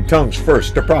speak in tongues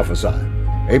first to prophesy.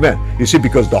 Amen. You see,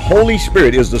 because the Holy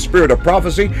Spirit is the spirit of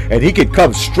prophecy, and he can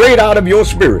come straight out of your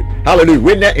spirit.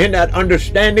 Hallelujah. In that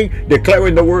understanding,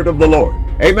 declaring the word of the Lord.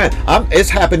 Amen. It's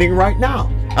happening right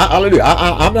now. Hallelujah.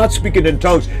 I'm not speaking in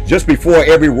tongues just before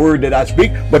every word that I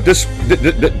speak, but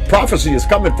the prophecy is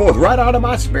coming forth right out of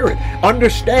my spirit.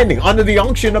 Understanding under the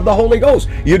unction of the Holy Ghost.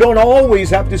 You don't always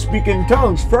have to speak in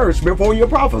tongues first before you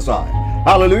prophesy.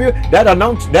 Hallelujah.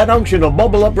 That unction will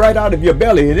bubble up right out of your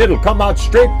belly, and it'll come out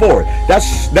straight forward.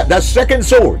 That's second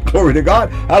sword. Glory to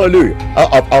God. Hallelujah.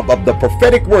 Of the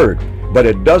prophetic word. But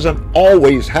it doesn't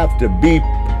always have to be.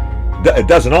 It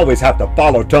doesn't always have to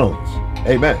follow tongues.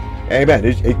 Amen. Amen.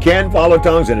 It can follow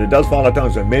tongues, and it does follow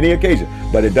tongues on many occasions,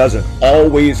 but it doesn't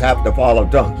always have to follow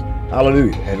tongues.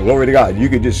 Hallelujah. And glory to God. You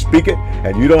can just speak it,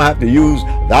 and you don't have to use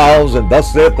thous and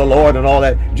thus saith the Lord and all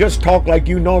that. Just talk like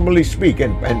you normally speak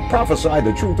and prophesy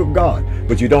the truth of God.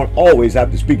 But you don't always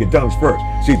have to speak in tongues first.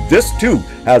 See, this too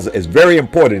is very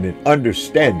important in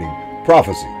understanding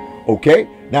prophecy. Okay?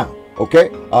 Now, okay?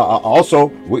 Also,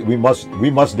 we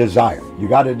must desire. You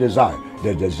got to desire.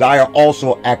 The desire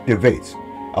also activates.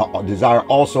 Desire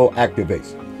also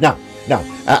activates. Now,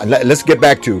 let's get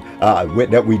back to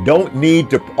that we don't need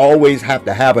to always have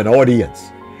to have an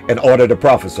audience in order to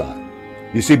prophesy.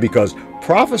 You see, because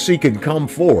prophecy can come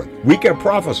forth. We can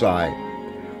prophesy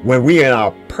when we in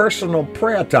our personal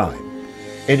prayer time.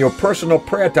 In your personal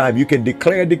prayer time, you can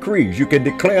declare decrees. You can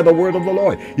declare the word of the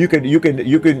Lord. You can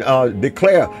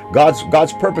declare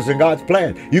God's purpose and God's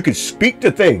plan. You can speak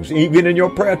to things even in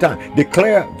your prayer time.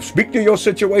 Speak to your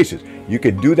situations. You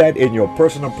can do that in your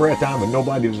personal prayer time when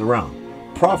nobody's around.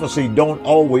 Prophecy don't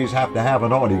always have to have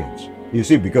an audience. You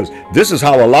see, because this is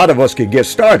how a lot of us can get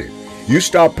started. You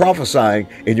start prophesying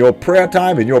in your prayer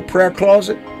time, in your prayer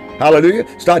closet. Hallelujah.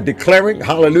 Start declaring,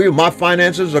 hallelujah, my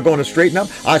finances are going to straighten up.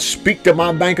 I speak to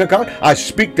my bank account. I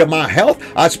speak to my health.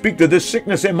 I speak to this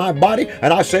sickness in my body.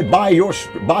 And I said, by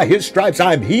his stripes,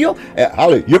 I'm healed.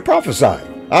 Hallelujah. You're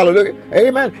prophesying. Hallelujah.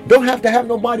 Amen. Don't have to have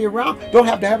nobody around. Don't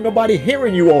have to have nobody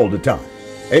hearing you all the time.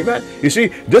 Amen. You see,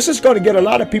 this is going to get a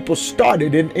lot of people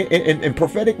started in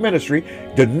prophetic ministry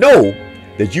to know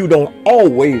that you don't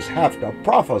always have to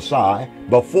prophesy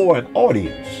before an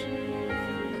audience.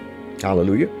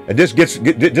 Hallelujah. And this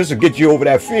will get you over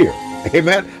that fear.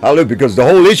 Amen. Hallelujah. Because the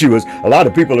whole issue is a lot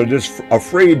of people are just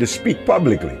afraid to speak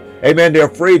publicly. Amen. They're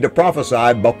afraid to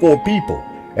prophesy before people.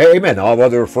 Amen. Or whether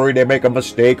they're afraid they make a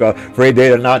mistake or afraid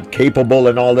they're not capable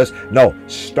and all this. No.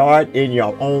 Start in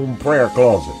your own prayer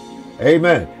closet.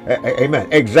 Amen.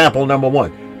 Amen. Example number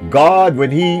 1. God, when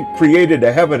he created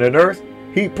the heaven and earth,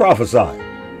 he prophesied.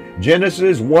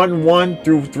 Genesis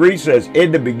 1:1-3 says,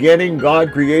 in the beginning,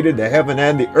 God created the heaven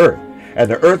and the earth. and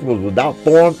the earth was without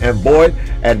form and void,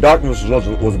 and darkness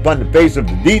was upon the face of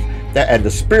the deep, and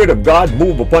the Spirit of God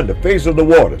moved upon the face of the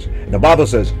waters. And the Bible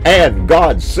says, and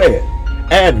God said,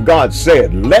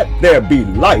 let there be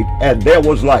light, and there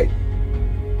was light.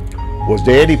 Was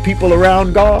there any people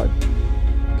around God?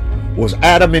 Was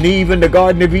Adam and Eve in the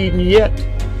Garden of Eden yet?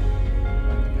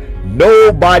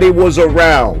 Nobody was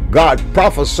around. God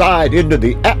prophesied into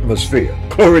the atmosphere.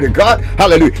 Glory to God.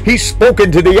 Hallelujah. He spoke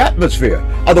into the atmosphere.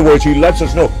 In other words, he lets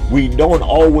us know we don't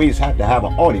always have to have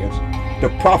an audience to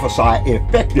prophesy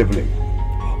effectively.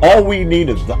 All we need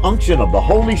is the unction of the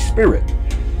Holy Spirit,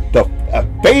 the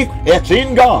faith that's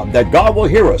in God, that God will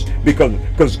hear us,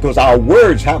 because our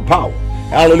words have power.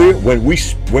 Hallelujah.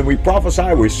 When we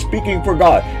prophesy, we're speaking for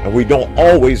God, and we don't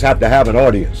always have to have an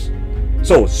audience.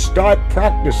 So start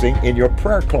practicing in your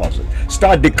prayer closet.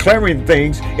 Start declaring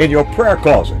things in your prayer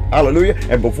closet. Hallelujah.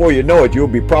 And before you know it, you'll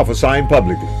be prophesying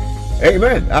publicly.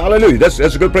 Amen. Hallelujah. That's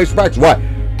a good place to practice. Why?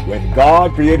 When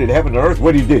God created heaven and earth,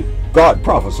 what he did? God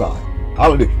prophesied.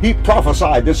 Hallelujah. He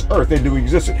prophesied this earth into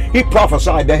existence. He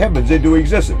prophesied the heavens into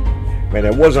existence. Man,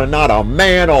 there wasn't not a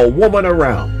man or a woman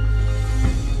around.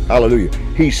 Hallelujah.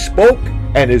 He spoke,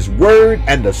 and his word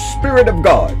and the Spirit of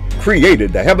God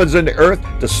created the heavens and the earth,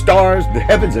 the stars, the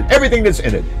heavens, and everything that's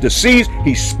in it. The seas,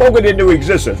 he spoke it into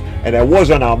existence, and there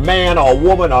wasn't a man or a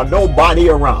woman or nobody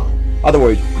around. In other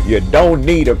words, you don't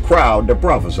need a crowd to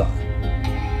prophesy.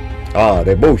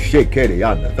 They both shake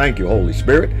yonder. Thank you, Holy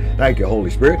Spirit. Thank you, Holy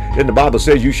Spirit. Then the Bible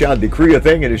says you shall decree a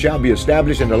thing and it shall be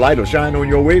established, and the light will shine on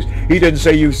your ways. He didn't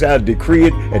say you shall decree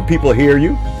it and people hear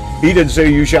you. He didn't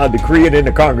say you shall decree it in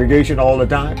the congregation all the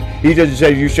time. He didn't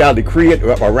say you shall decree it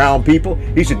around people.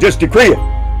 He said just decree it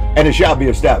and it shall be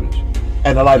established,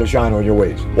 and the light will shine on your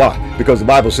ways. Why? Because the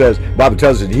Bible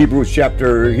tells us in Hebrews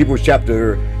chapter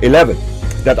 11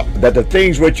 that the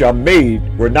things which are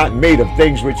made were not made of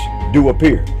things which do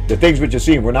appear. The things which are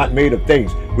seen were not made of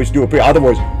things which do appear. In other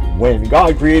words, when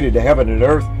God created the heaven and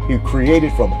earth, he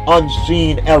created from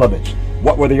unseen elements.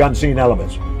 What were the unseen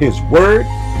elements? His word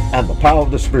and the power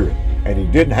of the Spirit. And he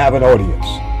didn't have an audience.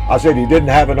 I said he didn't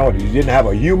have an audience. He didn't have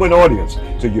a human audience.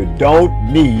 So you don't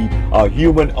need a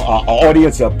human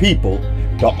audience of people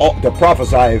to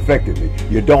prophesy effectively.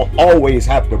 You don't always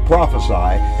have to prophesy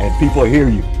and people hear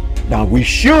you. Now we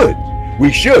should.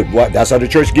 That's how the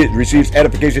church receives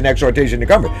edification, exhortation, and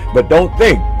comfort. But don't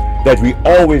think that we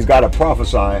always got to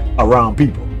prophesy around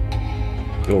people.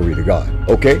 Glory to God.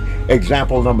 Okay.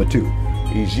 Example number 2.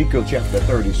 Ezekiel chapter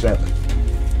 37.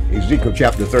 Ezekiel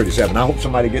chapter 37. I hope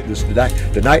somebody get this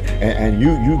tonight, and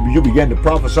you begin to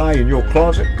prophesy in your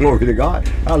closet. Glory to God.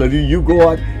 Hallelujah. You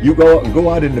go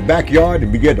out in the backyard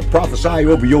and begin to prophesy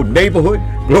over your neighborhood.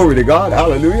 Glory to God.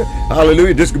 Hallelujah.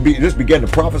 Hallelujah. This begin to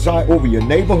prophesy over your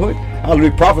neighborhood.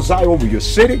 Hallelujah. Prophesy over your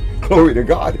city. Glory to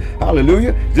God.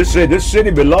 Hallelujah. This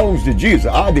city belongs to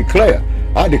Jesus. I declare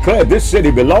this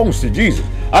city belongs to Jesus.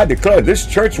 I declare this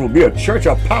church will be a church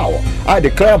of power. I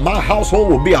declare my household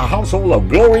will be a household of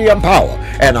glory and power,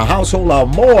 and a household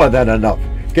of more than enough.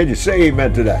 Can you say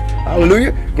amen to that?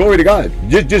 Hallelujah. Glory to God.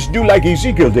 Just do like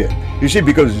Ezekiel did. You see,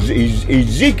 because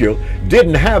Ezekiel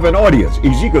didn't have an audience.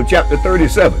 Ezekiel chapter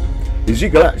 37.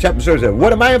 Ezekiel chapter 37.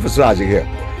 What am I emphasizing here?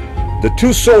 The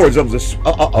two swords of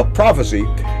prophecy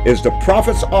is the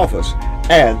prophet's office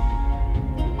and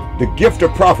the gift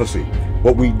of prophecy.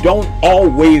 But we don't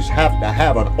always have to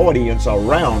have an audience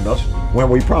around us when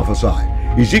we prophesy.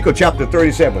 Ezekiel chapter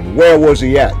 37, where was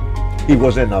he at? He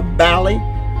was in a valley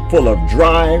full of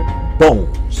dry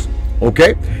bones.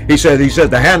 Okay? He said,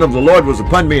 the hand of the Lord was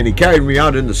upon me, and he carried me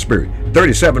out in the spirit.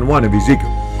 37:1 of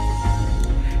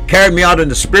Ezekiel. Carried me out in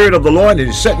the spirit of the Lord, and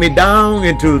he set me down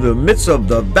into the midst of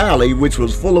the valley, which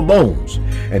was full of bones.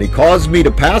 And he caused me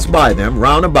to pass by them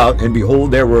round about, and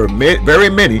behold, there were very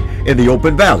many in the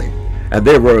open valley. And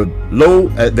they were low,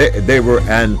 they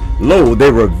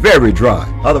were very dry.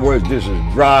 In other words, just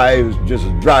as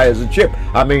dry as a chip.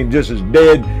 I mean, just as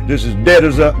dead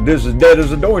as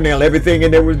a doornail. Everything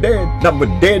in there was dead. Nothing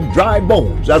but dead, dry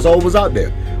bones. That's all was out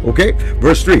there. Okay?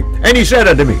 Verse 3. And he said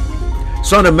unto me,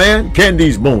 Son of man, can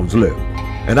these bones live?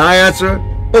 And I answered,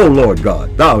 O Lord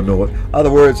God, thou knowest. In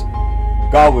other words,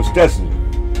 God was testing him.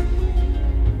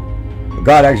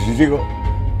 God asked Ezekiel,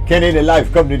 can any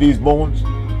life come to these bones?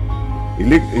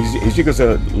 Ezekiel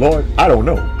said, Lord, I don't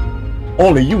know.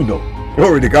 Only you know.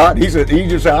 Glory to God. He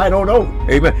just said, I don't know.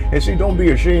 Amen. And see, don't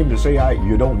be ashamed to say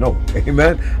you don't know.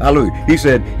 Amen. Hallelujah. He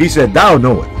said, thou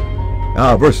knowest.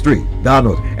 Verse 3, thou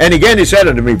knowest. And again he said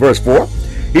unto me, verse 4,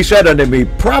 he said unto me,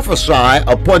 prophesy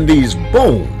upon these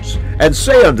bones, and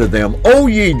say unto them, O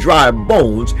ye dry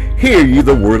bones, hear ye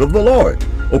the word of the Lord.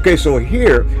 Okay, so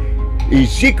here,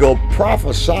 Ezekiel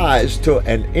prophesies to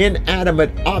an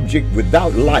inanimate object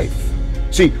without life.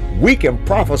 See, we can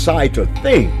prophesy to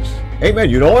things.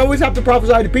 Amen. You don't always have to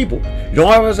prophesy to people. You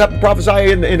don't always have to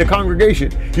prophesy in the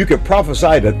congregation. You can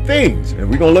prophesy to things. And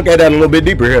we're going to look at that a little bit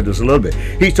deeper here, just a little bit.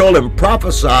 He told him,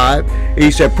 prophesy.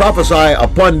 He said, prophesy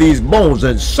upon these bones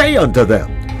and say unto them,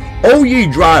 O ye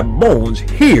dry bones,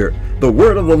 hear the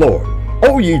word of the Lord.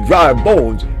 O ye dry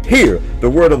bones, hear the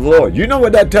word of the Lord. You know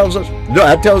what that tells us? No,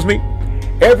 that tells me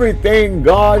everything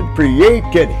God create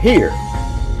can hear.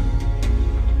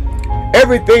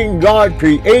 Everything God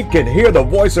create can hear the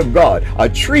voice of God. A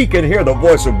tree can hear the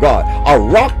voice of God. A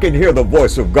rock can hear the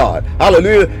voice of God.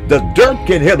 Hallelujah. The dirt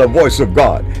can hear the voice of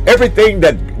God. Everything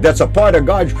that's a part of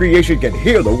God's creation can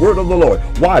hear the word of the Lord.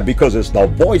 Why? Because it's the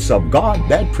voice of God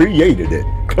that created it.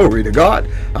 Glory to God.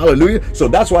 Hallelujah. So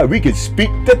that's why we can speak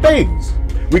to things.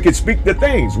 We can speak to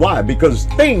things. Why? Because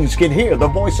things can hear the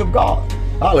voice of God.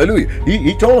 Hallelujah.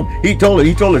 He told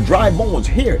the dry bones,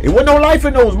 hear. It wasn't no life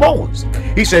in those bones.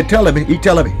 He said, tell him,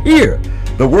 hear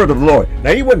the word of the Lord.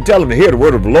 Now, he wouldn't tell him to hear the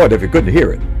word of the Lord if he couldn't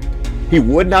hear it. He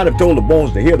would not have told the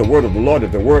bones to hear the word of the Lord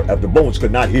if the bones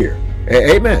could not hear.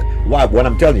 Amen. Why? What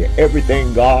I'm telling you,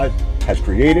 everything God has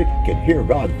created can hear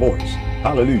God's voice.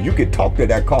 Hallelujah. You can talk to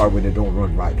that car when it don't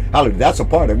run right. Hallelujah. That's a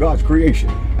part of God's creation.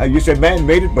 You say man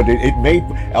made it, but it made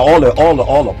all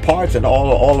the parts and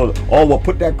all what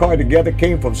put that car together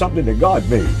came from something that God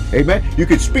made. Amen. You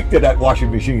can speak to that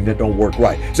washing machine that don't work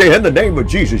right. Say, in the name of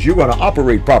Jesus, you're going to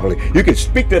operate properly. You can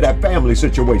speak to that family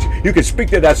situation. You can speak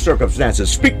to that circumstances.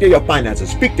 Speak to your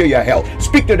finances. Speak to your health.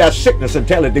 Speak to that sickness and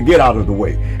tell it to get out of the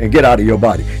way and get out of your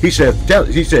body. He said,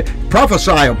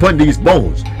 prophesy upon these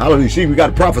bones. Hallelujah. See, we got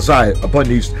to prophesy upon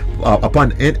these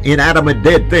upon inanimate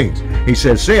dead things. He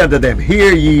said, say unto them,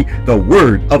 hear ye the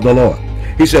word of the Lord.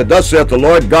 He said, thus saith the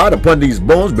Lord God upon these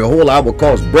bones, behold, I will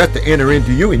cause breath to enter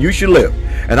into you, and you shall live.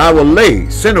 And I will lay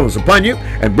sinews upon you,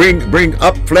 and bring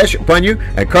up flesh upon you,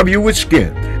 and cover you with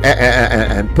skin,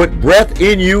 and put breath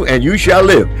in you, and you shall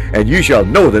live, and you shall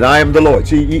know that I am the Lord.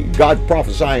 See, God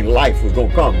prophesying life was going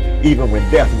to come even when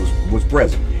death was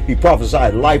present. He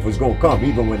prophesied life was going to come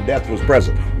even when death was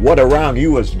present. What around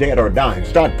you is dead or dying.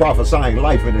 Start prophesying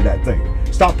life into that thing.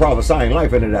 Stop prophesying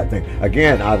life into that thing.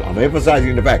 Again, I'm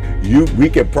emphasizing the fact we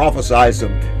can prophesy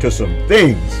to some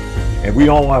things, and we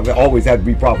don't always have to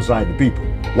be prophesying to people.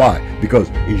 Why? Because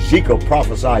Ezekiel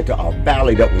prophesied to a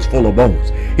valley that was full of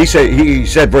bones. He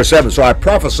said, verse 7, so I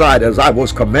prophesied as I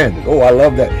was commanded. Oh, I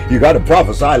love that. You got to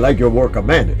prophesy like you were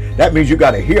commanded. That means you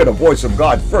got to hear the voice of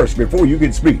God first before you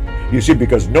can speak. You see,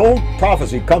 because no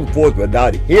prophecy comes forth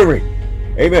without hearing.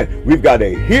 Amen. We've got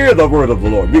to hear the word of the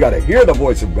Lord. We got to hear the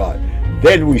voice of God.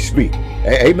 Then we speak.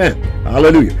 Amen.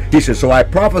 Hallelujah. He says, so I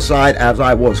prophesied as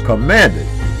I was commanded.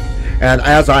 And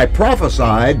as I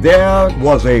prophesied, there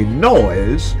was a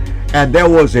noise, and there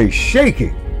was a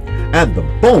shaking, and the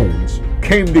bones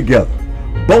came together,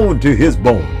 bone to his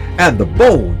bone, and the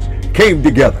bones came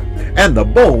together, and the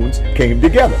bones came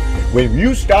together. When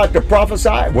you start to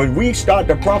prophesy, when we start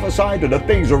to prophesy to the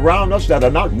things around us that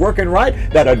are not working right,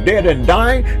 that are dead and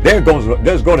dying,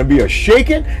 there's going to be a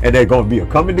shaking, and there's going to be a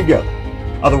coming together.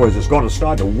 Otherwise, it's going to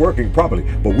start to working properly.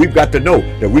 But we've got to know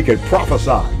that we can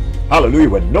prophesy. Hallelujah,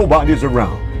 when nobody's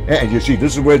around. And you see,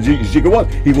 this is where Ezekiel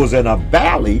was. He was in a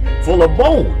valley full of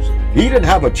bones. He didn't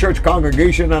have a church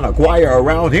congregation and a choir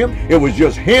around him. It was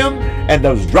just him and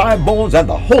those dry bones and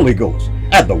the Holy Ghost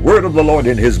and the word of the Lord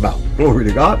in his mouth. Glory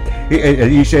to God.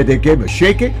 He said they came a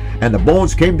shaking, and the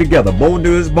bones came together, bone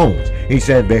to his bones. He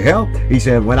said,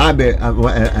 when I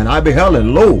beheld,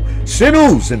 and lo,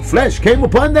 sinews and flesh came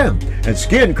upon them, and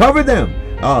skin covered them.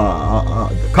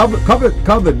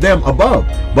 Covered them above,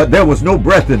 but there was no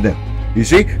breath in them. You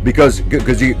see, because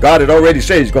God had already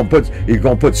said he's going to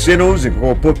put sinews, he's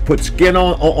going to put skin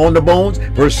on the bones.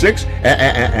 Verse 6,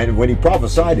 and when he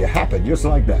prophesied, it happened just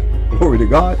like that. Glory to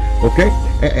God. Okay,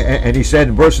 and he said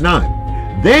in verse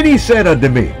 9, then he said unto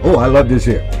me, oh, I love this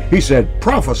here. He said,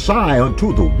 prophesy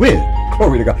unto the wind.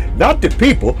 Glory to God. Not to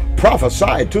people,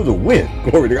 prophesy to the wind.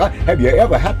 Glory to God. Have you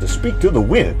ever had to speak to the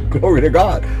wind? Glory to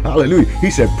God. Hallelujah.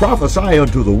 He said, prophesy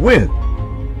unto the wind.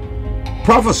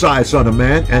 Prophesy, son of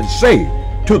man, and say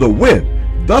to the wind,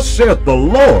 thus saith the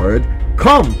Lord,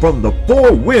 come from the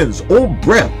four winds, O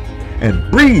breath, and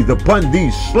breathe upon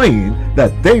these slain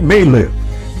that they may live.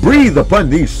 Breathe upon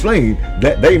these slain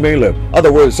that they may live.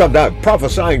 Other words, sometimes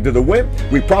prophesying to the wind,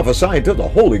 we prophesying to the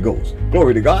Holy Ghost.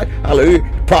 Glory to God. Hallelujah.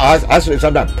 I say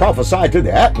sometimes prophesy to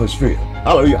the atmosphere.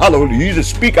 Hallelujah. Hallelujah. You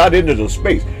just speak out into the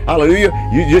space. Hallelujah.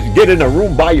 You just get in a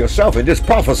room by yourself and just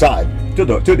prophesy to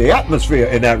the atmosphere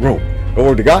in that room.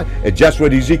 Glory to God. And just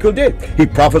what Ezekiel did. He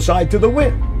prophesied to the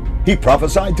wind. He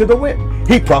prophesied to the wind.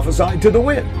 He prophesied to the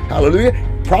wind. Hallelujah.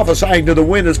 Prophesying to the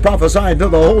wind is prophesying to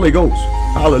the Holy Ghost.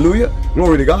 Hallelujah.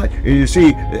 Glory to God. And you see,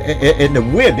 in the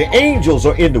wind, the angels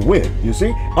are in the wind. You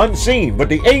see, unseen, but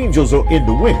the angels are in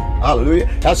the wind. Hallelujah.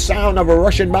 That sound of a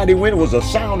rushing mighty wind was a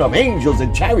sound of angels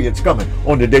and chariots coming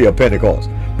on the day of Pentecost.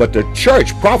 But the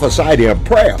church prophesied in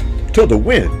prayer to the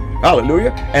wind.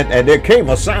 Hallelujah. And there came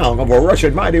a sound of a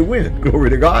rushing mighty wind. Glory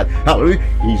to God. Hallelujah.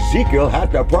 Ezekiel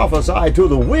had to prophesy to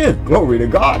the wind. Glory to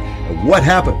God. And what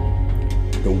happened?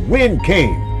 The wind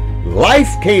came. Life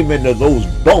came into those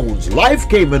bones. Life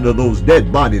came into those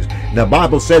dead bodies. And the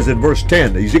Bible says in verse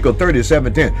 10, Ezekiel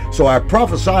 37:10, so I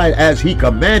prophesied as he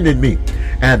commanded me,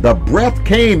 and the breath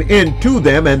came into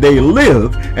them, and they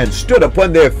lived and stood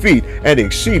upon their feet, an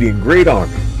exceeding great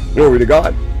army. Glory to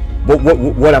God. But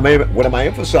what am I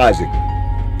emphasizing?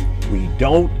 We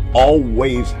don't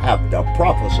always have to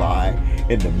prophesy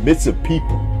in the midst of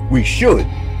people. We should,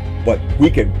 but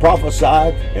we can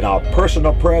prophesy in our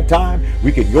personal prayer time.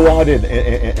 We can go out in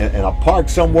a park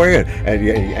somewhere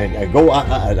and go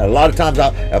out. A lot of times,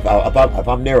 if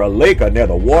I'm near a lake or near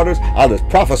the waters, I'll just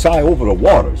prophesy over the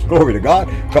waters. Glory to God.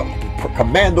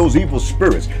 Command those evil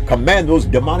spirits, command those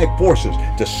demonic forces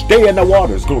to stay in the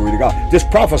waters. Glory to God. Just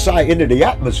prophesy into the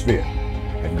atmosphere,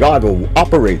 and God will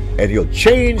operate, and he'll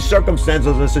change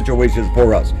circumstances and situations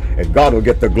for us, and God will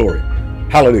get the glory.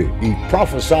 Hallelujah. He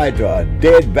prophesied to a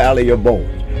dead valley of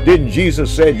bones. Didn't Jesus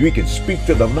say we can speak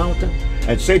to the mountain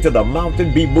and say to the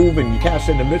mountain, be moved and cast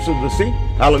in the midst of the sea?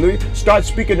 Hallelujah. Start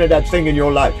speaking to that thing in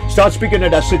your life. Start speaking to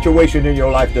that situation in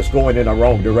your life that's going in the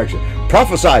wrong direction.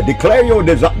 Prophesy. Declare your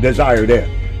desire there.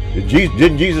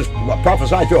 Didn't Jesus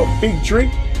prophesy to a fig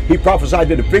tree? He prophesied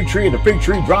to the fig tree, and the fig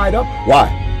tree dried up.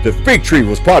 Why? The fig tree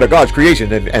was part of God's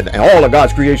creation, and all of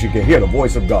God's creation can hear the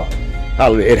voice of God.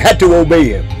 Hallelujah. It had to obey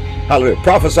him. Hallelujah.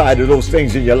 Prophesy to those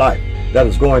things in your life that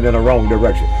is going in the wrong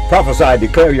direction. Prophesy.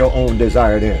 Declare your own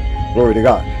desire then. Glory to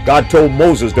God. God told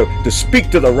Moses to speak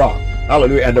to the rock.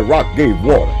 Hallelujah. And the rock gave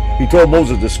water. He told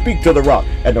Moses to speak to the rock,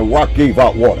 and the rock gave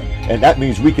out water. And that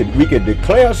means we can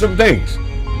declare some things.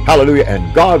 Hallelujah.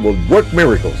 And God will work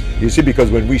miracles. You see, because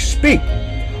when we speak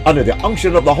under the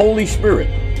unction of the Holy Spirit,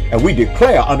 and we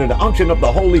declare under the unction of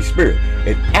the Holy Spirit,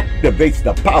 it activates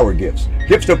the power gifts,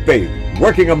 gifts of faith,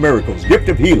 working of miracles, gift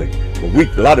of healing.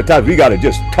 But a lot of times we got to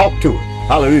just talk to it.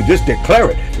 Hallelujah. Just declare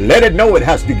it. Let it know it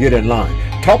has to get in line.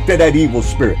 Talk to that evil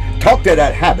spirit. Talk to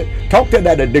that habit. Talk to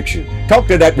that addiction. Talk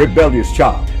to that rebellious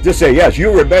child. Just say, yes,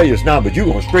 you're rebellious now, but you're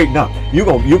gonna straighten up. You're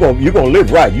gonna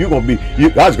live right.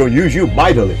 God's gonna use you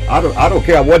mightily. I don't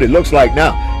care what it looks like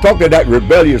now. Talk to that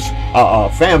rebellious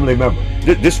family member.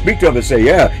 Just speak to them and say,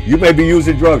 yeah, you may be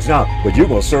using drugs now, but you're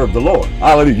going to serve the Lord.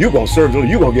 Hallelujah. You're going to serve the Lord.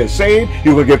 You're going to get saved.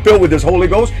 You're going to get filled with this Holy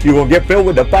Ghost. You're going to get filled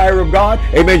with the fire of God.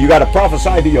 Amen. You got to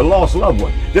prophesy to your lost loved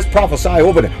one. Just prophesy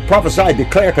over them. Prophesy,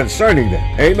 declare concerning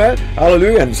them. Amen.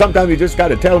 Hallelujah. And sometimes you just got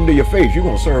to tell them to your face, you're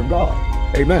going to serve God.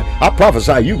 Amen. I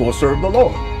prophesy you're going to serve the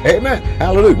Lord. Amen.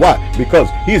 Hallelujah. Why? Because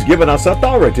he's given us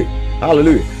authority.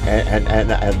 Hallelujah.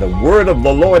 And the word of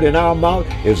the Lord in our mouth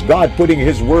is God putting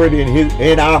his word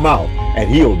in our mouth, and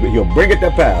he'll bring it to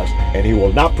pass, and he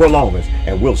will not prolong us,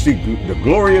 and we'll see the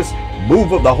glorious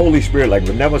move of the Holy Spirit like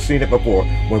we've never seen it before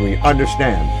when we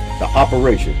understand the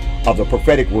operation of the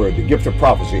prophetic word, the gift of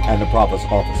prophecy, and the prophet's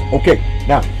office. Okay,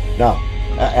 now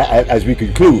as we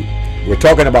conclude, we're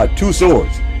talking about two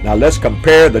swords. Now let's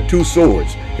compare the two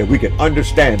swords, that we can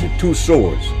understand the two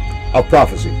swords of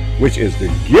prophecy, which is the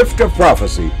gift of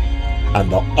prophecy and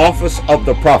the office of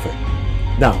the prophet.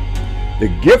 Now, the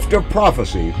gift of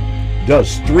prophecy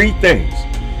does three things: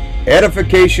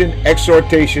 edification,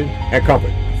 exhortation, and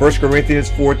comfort. 1 Corinthians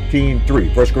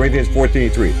 14:3. 1 Corinthians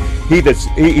 14:3.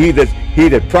 He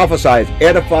that prophesies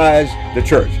edifies the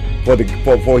church.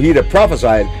 For he that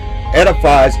prophesies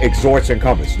edifies, exhorts, and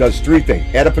comforts. Does three things: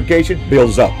 edification,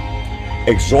 builds up;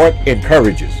 exhort,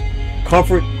 encourages;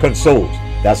 comfort, consoles.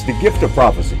 That's the gift of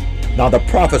prophecy. Now, the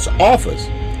prophet's office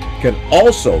can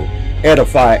also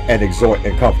edify and exhort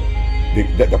and comfort.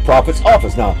 The prophet's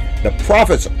office. Now, the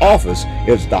prophet's office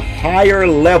is the higher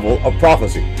level of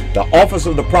prophecy. The office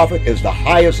of the prophet is the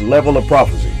highest level of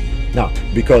prophecy. Now,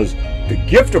 because the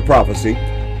gift of prophecy,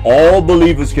 all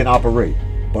believers can operate,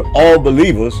 but all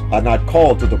believers are not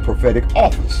called to the prophetic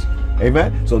office.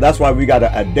 Amen. So that's why we got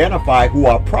to identify who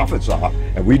our prophets are,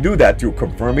 and we do that through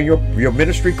confirming your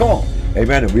ministry call.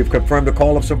 Amen. And we've confirmed the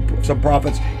call of some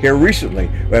prophets here recently.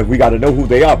 And we got to know who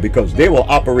they are, because they will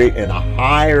operate in a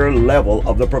higher level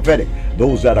of the prophetic.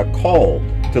 Those that are called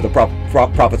to the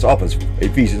prophet's office.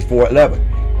 Ephesians 4:11.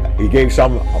 He gave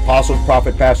some apostles,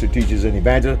 prophets, pastors, teachers, and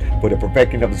evangelists for the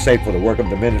perfecting of the saints, for the work of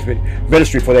the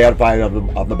ministry for the edifying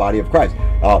of the body of Christ.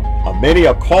 Many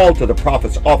are called to the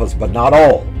prophet's office, but not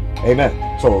all.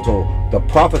 Amen. So the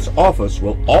prophet's office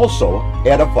will also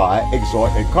edify,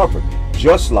 exhort, and comfort,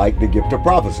 just like the gift of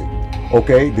prophecy.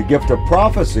 Okay, the gift of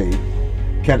prophecy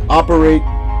can operate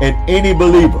in any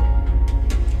believer.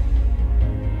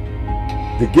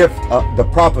 The gift of the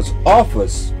prophet's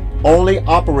office only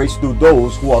operates through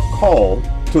those who are called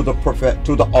to the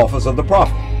office of the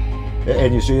prophet.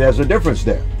 And you see, there's a difference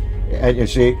there. And you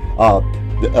see,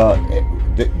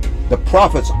 the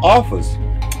prophet's office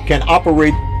can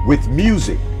operate with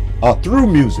music or through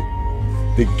music.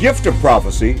 The gift of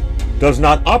prophecy does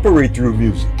not operate through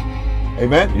music.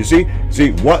 Amen. You see,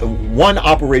 one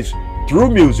operates through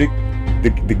music.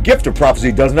 The gift of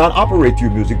prophecy does not operate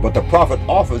through music, but the prophet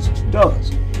office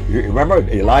does. You remember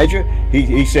Elijah?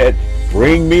 He said,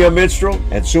 "Bring me a minstrel."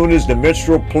 And soon as the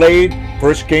minstrel played,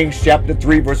 1 Kings chapter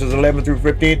 3, verses 11 through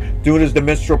 15, soon as the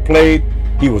minstrel played,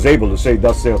 he was able to say,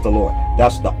 "Thus saith the Lord."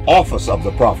 That's the office of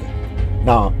the prophet.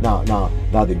 Now,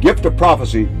 the gift of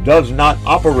prophecy does not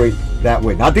operate that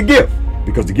way. Not the gift,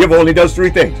 because the gift only does three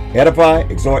things: edify,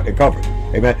 exhort, and comfort.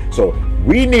 Amen. So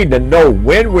we need to know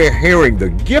when we're hearing the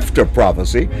gift of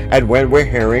prophecy and when we're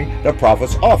hearing the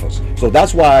prophet's office. So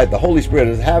that's why the Holy Spirit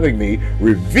is having me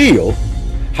reveal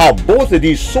how both of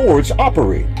these swords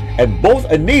operate, and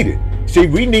both are needed. See,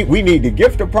 we need the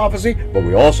gift of prophecy, but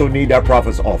we also need that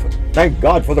prophet's office. Thank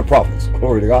God for the prophets.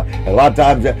 Glory to God. A lot of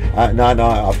times,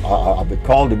 I've been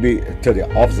called to be to the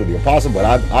office of the apostle, but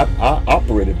I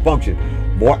operate and function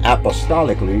more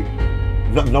apostolically,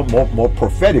 more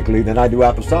prophetically than I do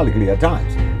apostolically at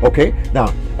times. Okay.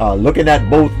 Now, looking at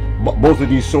both of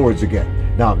these swords again.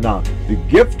 Now, the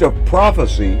gift of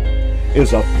prophecy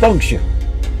is a function.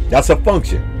 That's a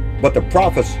function, but the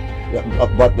prophets.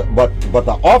 But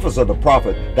the office of the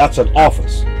prophet, that's an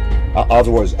office. In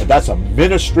other words, that's a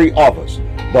ministry office.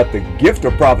 But the gift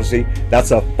of prophecy,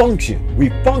 that's a function.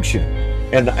 We function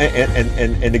in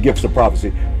the gifts of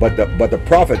prophecy. But the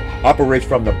prophet operates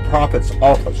from the prophet's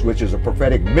office, which is a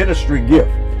prophetic ministry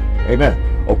gift. Amen.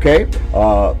 Okay.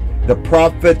 The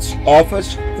prophet's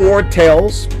office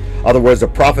foretells. In other words, the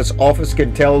prophet's office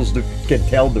can tell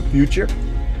the future.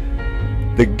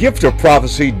 The gift of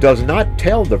prophecy does not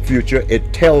tell the future,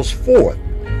 it tells forth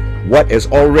what is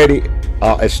already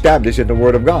established in the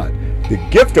Word of God. The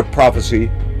gift of prophecy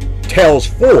tells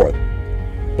forth,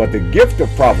 but the gift of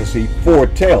prophecy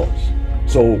foretells.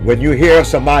 So when you hear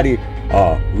somebody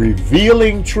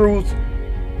revealing truth,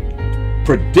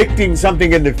 predicting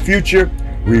something in the future,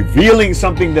 revealing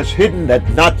something that's hidden, that's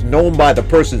not known by the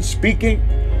person speaking.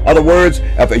 In other words,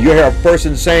 if you hear a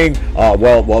person saying,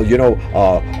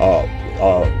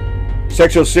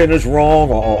 sexual sin is wrong,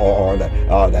 or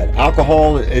that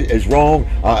alcohol is wrong,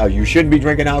 you shouldn't be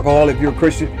drinking alcohol if you're a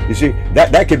Christian. You see,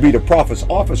 that could be the prophet's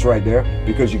office right there,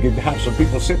 because you can have some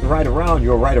people sitting right around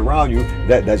you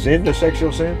that's into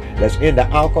sexual sin, that's into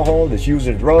alcohol, that's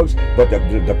using drugs, but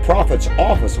the prophet's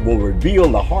office will reveal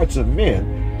the hearts of men,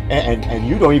 and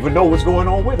you don't even know what's going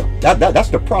on with them. That's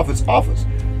the prophet's office.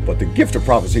 But the gift of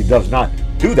prophecy does not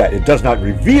do that. It does not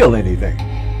reveal anything,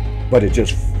 but it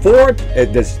just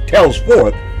tells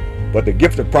forth. But the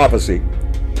gift of prophecy,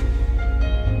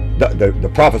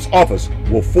 the prophet's office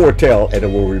will foretell, and it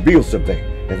will reveal something.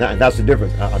 And that's the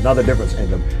difference. Another difference in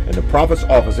the prophet's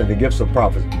office and the gifts of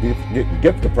prophecy.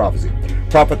 Gift of prophecy.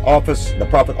 The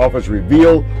prophet office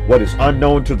reveal what is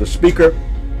unknown to the speaker.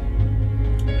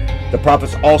 The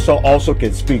prophets also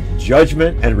can speak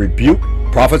judgment and rebuke.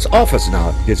 Prophet's office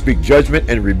now can speak judgment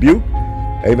and rebuke.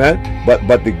 Amen.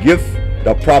 But the gift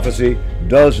of prophecy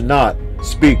does not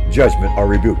speak judgment or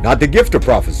rebuke. Not the gift of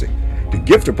prophecy. The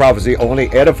gift of prophecy only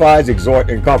edifies, exhort,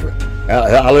 and comfort.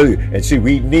 Hallelujah. And see,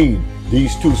 we need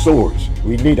these two swords.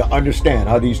 We need to understand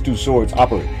how these two swords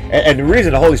operate. And the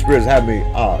reason the Holy Spirit is having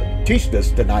me teach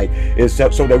this tonight is so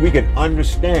that we can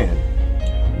understand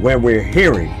when we're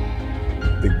hearing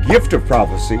the gift of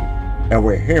prophecy and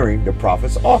we're hearing the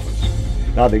prophet's office.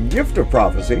 Now, the gift of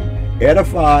prophecy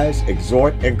edifies,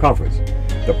 exhort, and comforts.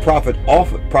 The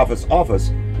prophet's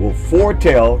office will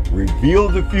foretell, reveal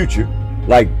the future,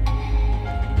 like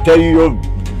tell you your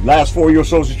last 4 of your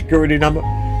social security number,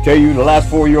 tell you the last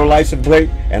 4 of your license plate,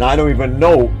 and I don't even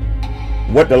know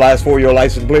what the last 4 of your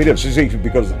license plate is. See,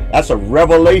 because that's a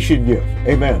revelation gift.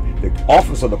 Amen. The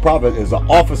office of the prophet is the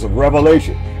office of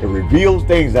revelation. It reveals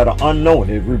things that are unknown.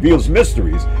 It reveals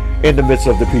mysteries in the midst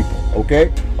of the people.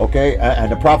 Okay.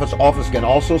 And the prophet's office can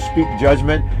also speak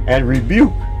judgment and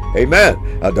rebuke. Amen.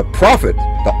 The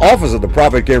office of the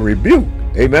prophet can rebuke.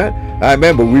 Amen.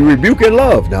 Amen. But we rebuke in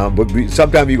love now. But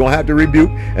sometimes you're going to have to rebuke,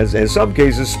 and in some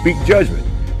cases speak judgment.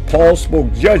 Paul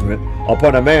spoke judgment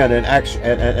upon a man in Acts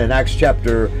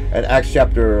chapter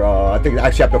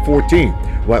 14,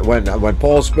 when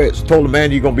Paul told a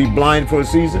man you're going to be blind for a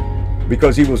season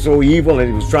because he was so evil and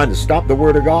he was trying to stop the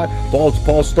word of God. Paul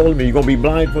told him you're going to be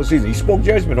blind for a season. He spoke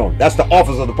judgment on him. That's the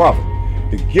office of the prophet.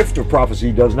 The gift of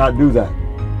prophecy does not do that.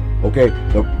 Okay,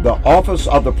 the office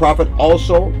of the prophet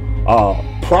also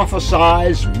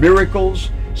prophesies miracles,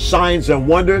 signs and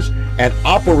wonders, and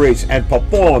operates and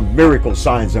performs miracles,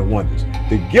 signs and wonders.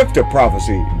 The gift of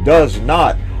prophecy does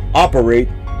not operate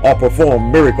or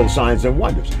perform miracle signs and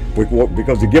wonders,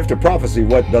 because the gift of prophecy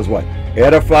does what?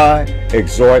 Edify,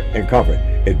 exhort, and comfort.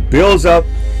 It builds up,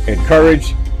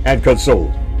 encourage, and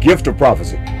console. Gift of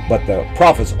prophecy. But the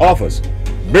prophet's office,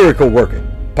 miracle working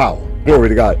power, glory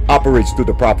to God, operates through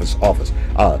the prophet's office.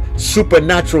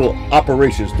 Supernatural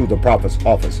operations through the prophet's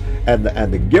office. And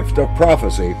the gift of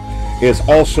prophecy is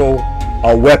also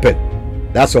a weapon.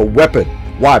 That's a weapon.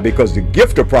 Why? Because the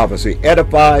gift of prophecy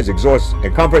edifies, exhorts,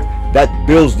 and comfort. That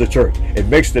builds the church. It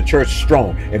makes the church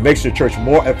strong. It makes the church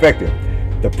more effective.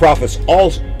 The prophet's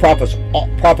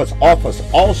office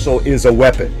also is a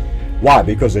weapon. Why?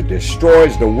 Because it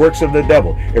destroys the works of the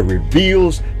devil. It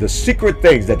reveals the secret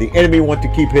things that the enemy wants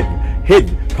to keep hidden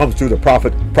comes through the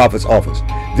prophet's office.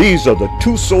 These are the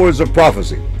two swords of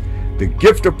prophecy. The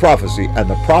gift of prophecy and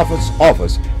the prophet's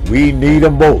office. We need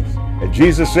them both. And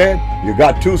Jesus said, you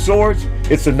got two swords,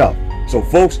 it's enough. So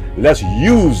folks, let's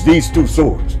use these two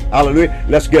swords. Hallelujah.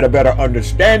 Let's get a better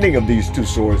understanding of these two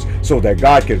swords so that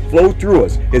God can flow through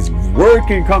us. His word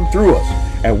can come through us.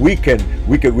 And we can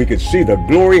see the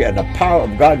glory and the power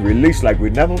of God released like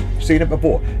we've never seen it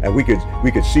before. And we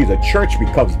could see the church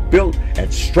becomes built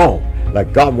and strong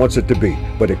like God wants it to be.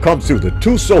 But it comes through the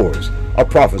two swords of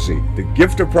prophecy, the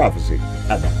gift of prophecy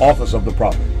and the office of the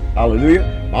prophet. Hallelujah.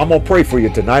 I'm going to pray for you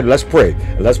tonight. Let's pray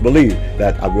and let's believe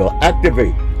that I will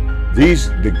activate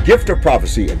the gift of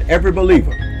prophecy in every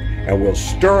believer, and will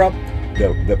stir up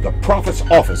the prophet's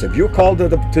office. If you're called to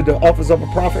the office of a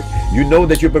prophet, you know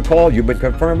that you've been called, you've been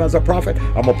confirmed as a prophet.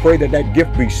 I'm going to pray that that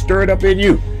gift be stirred up in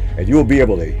you, and you'll be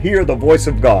able to hear the voice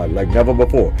of God like never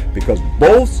before, because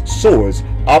both swords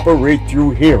operate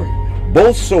through hearing.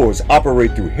 Both swords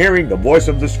operate through hearing the voice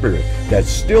of the Spirit, that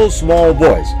still small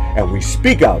voice, and we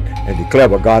speak out and declare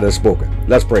what God has spoken.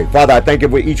 Let's pray. Father, I thank you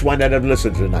for each one that have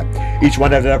listened tonight, each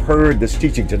one that have heard this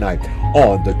teaching tonight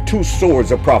on the two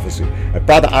swords of prophecy. And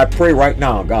Father, I pray right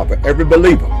now, God, for every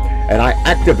believer, and I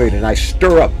activate and I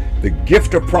stir up the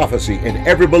gift of prophecy in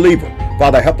every believer.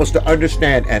 Father, help us to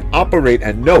understand and operate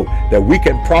and know that we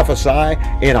can prophesy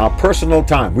in our personal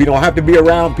time. We don't have to be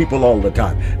around people all the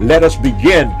time. Let us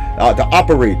begin to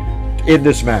operate in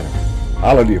this manner.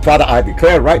 Hallelujah. Father, I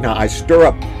declare right now, I stir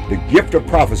up the gift of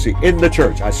prophecy in the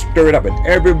church. I stir it up in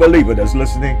every believer that's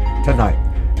listening tonight,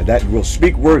 and that will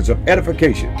speak words of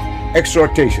edification,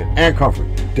 exhortation, and comfort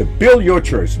to build your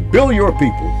church, build your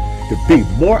people to be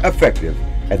more effective,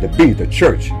 and to be the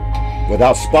church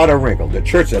without spot or wrinkle, the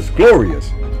church that's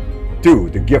glorious through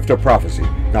the gift of prophecy.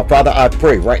 Now, Father, I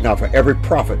pray right now for every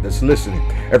prophet that's listening,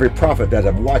 every prophet that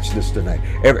have watched this tonight,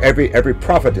 every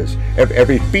prophetess,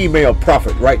 every female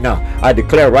prophet right now. I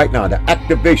declare right now the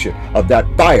activation of that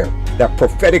fire, that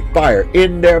prophetic fire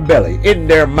in their belly, in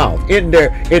their mouth, in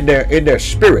their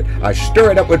spirit. I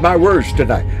stir it up with my words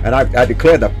tonight, and I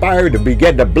declare the fire to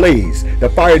begin to blaze, the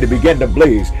fire to begin to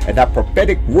blaze, and that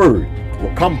prophetic word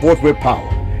will come forth with power.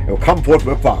 It will come forth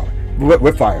with fire.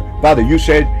 With fire. Father, you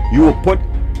said you will put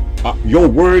your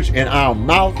words in our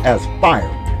mouth as fire,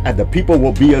 and the people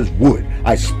will be as wood.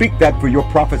 I speak that for your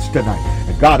prophets tonight.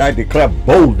 And God, I declare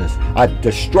boldness. I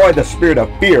destroy the spirit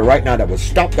of fear right now that will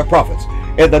stop the prophets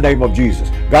in the name of Jesus.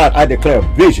 God, I declare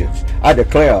visions. I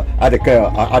declare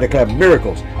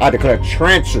miracles. I declare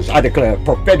trances. I declare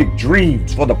prophetic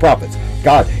dreams for the prophets.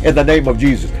 God, in the name of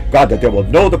Jesus. God, that they will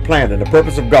know the plan and the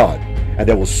purpose of God, and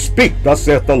they will speak, thus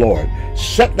saith the Lord.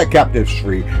 Set the captives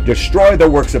free, destroy the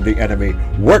works of the enemy,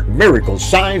 work miracles,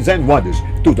 signs, and wonders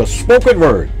through the spoken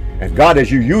word. And God,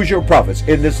 as you use your prophets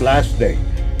in this last day,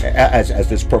 as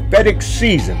this prophetic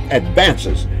season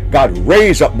advances, God,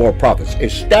 raise up more prophets,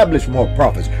 establish more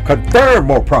prophets, confirm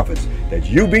more prophets, that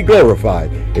you be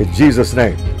glorified in Jesus'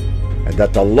 name, and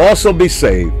that the lost will be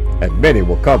saved, and many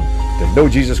will come to know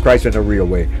Jesus Christ in a real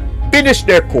way, finish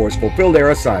their course, fulfill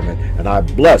their assignment. And I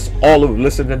bless all who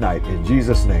listen tonight in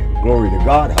Jesus' name. Glory to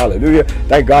God. Hallelujah.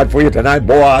 Thank God for you tonight.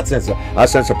 Boy, I sense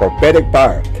a prophetic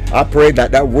fire. I pray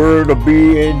that that word will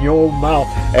be in your mouth,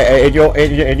 in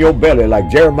your belly, like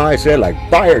Jeremiah said, like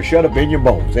fire shut up in your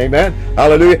bones. Amen.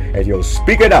 Hallelujah. And you'll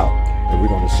speak it out, And we're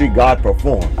going to see God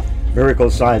perform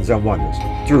miracles, signs, and wonders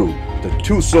through the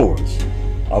two swords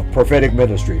of prophetic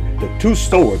ministry, the two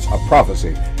swords of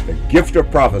prophecy, the gift of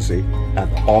prophecy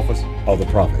and the office of the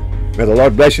prophet. May the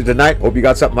Lord bless you tonight. Hope you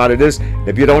got something out of this.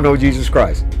 If you don't know Jesus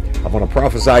Christ, I'm going to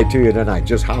prophesy to you tonight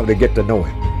just how to get to know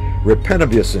him. Repent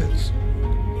of your sins.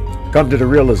 Come to the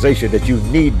realization that you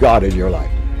need God in your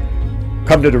life.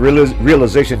 Come to the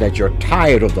realization that you're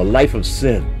tired of the life of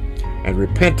sin, and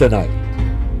repent tonight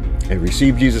and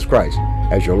receive Jesus Christ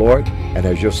as your Lord and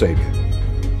as your Savior.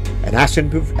 And ask him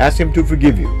to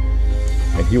forgive you.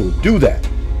 And he will do that.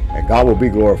 And God will be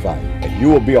glorified. And you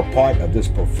will be a part of this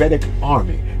prophetic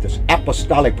army, this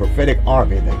apostolic prophetic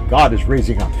army that God is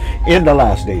raising up in the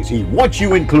last days. He wants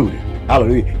you included.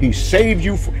 Hallelujah. He saved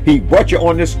you. He brought you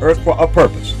on this earth for a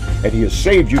purpose. And he has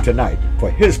saved you tonight for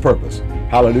his purpose.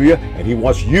 Hallelujah. And he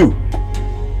wants you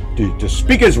to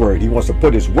speak his word. He wants to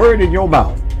put his word in your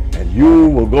mouth. And you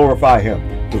will glorify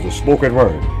him through the spoken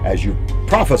word as you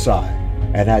prophesy.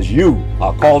 And as you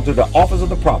are called to the office of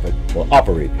the prophet, will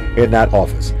operate in that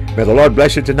office. May the Lord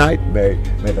bless you tonight. May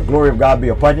the glory of God be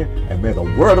upon you. And may the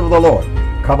word of the Lord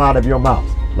come out of your mouth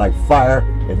like fire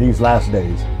in these last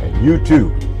days. And you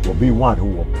too will be one who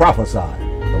will prophesy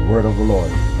the word of the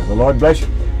Lord. May the Lord bless you.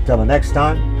 Till the next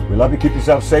time, we love you. Keep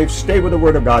yourself safe. Stay with the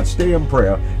word of God. Stay in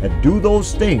prayer. And do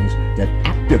those things that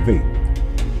activate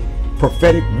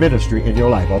prophetic ministry in your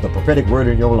life, or the prophetic word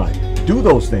in your life. Do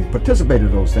those things. Participate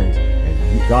in those things.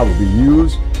 God will be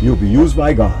used. You'll be used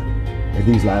by God in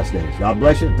these last days. God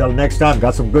bless you. Until next time,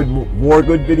 got some more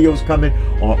good videos coming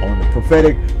on the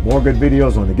prophetic, more good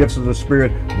videos on the gifts of the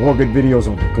Spirit, more good videos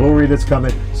on the glory that's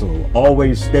coming. So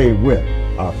always stay with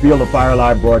our Field of Fire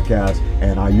Live broadcast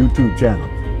and our YouTube channel.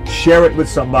 Share it with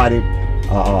somebody.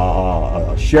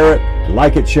 Share it,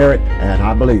 like it, share it, and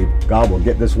I believe God will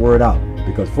get this word out.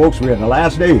 Because folks, we're in the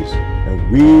last days,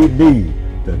 and we need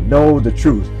to know the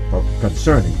truth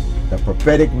concerning the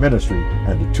prophetic ministry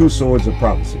and the two swords of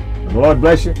prophecy. And the Lord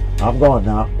bless you. I'm going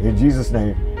now. In Jesus'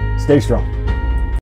 name, stay strong.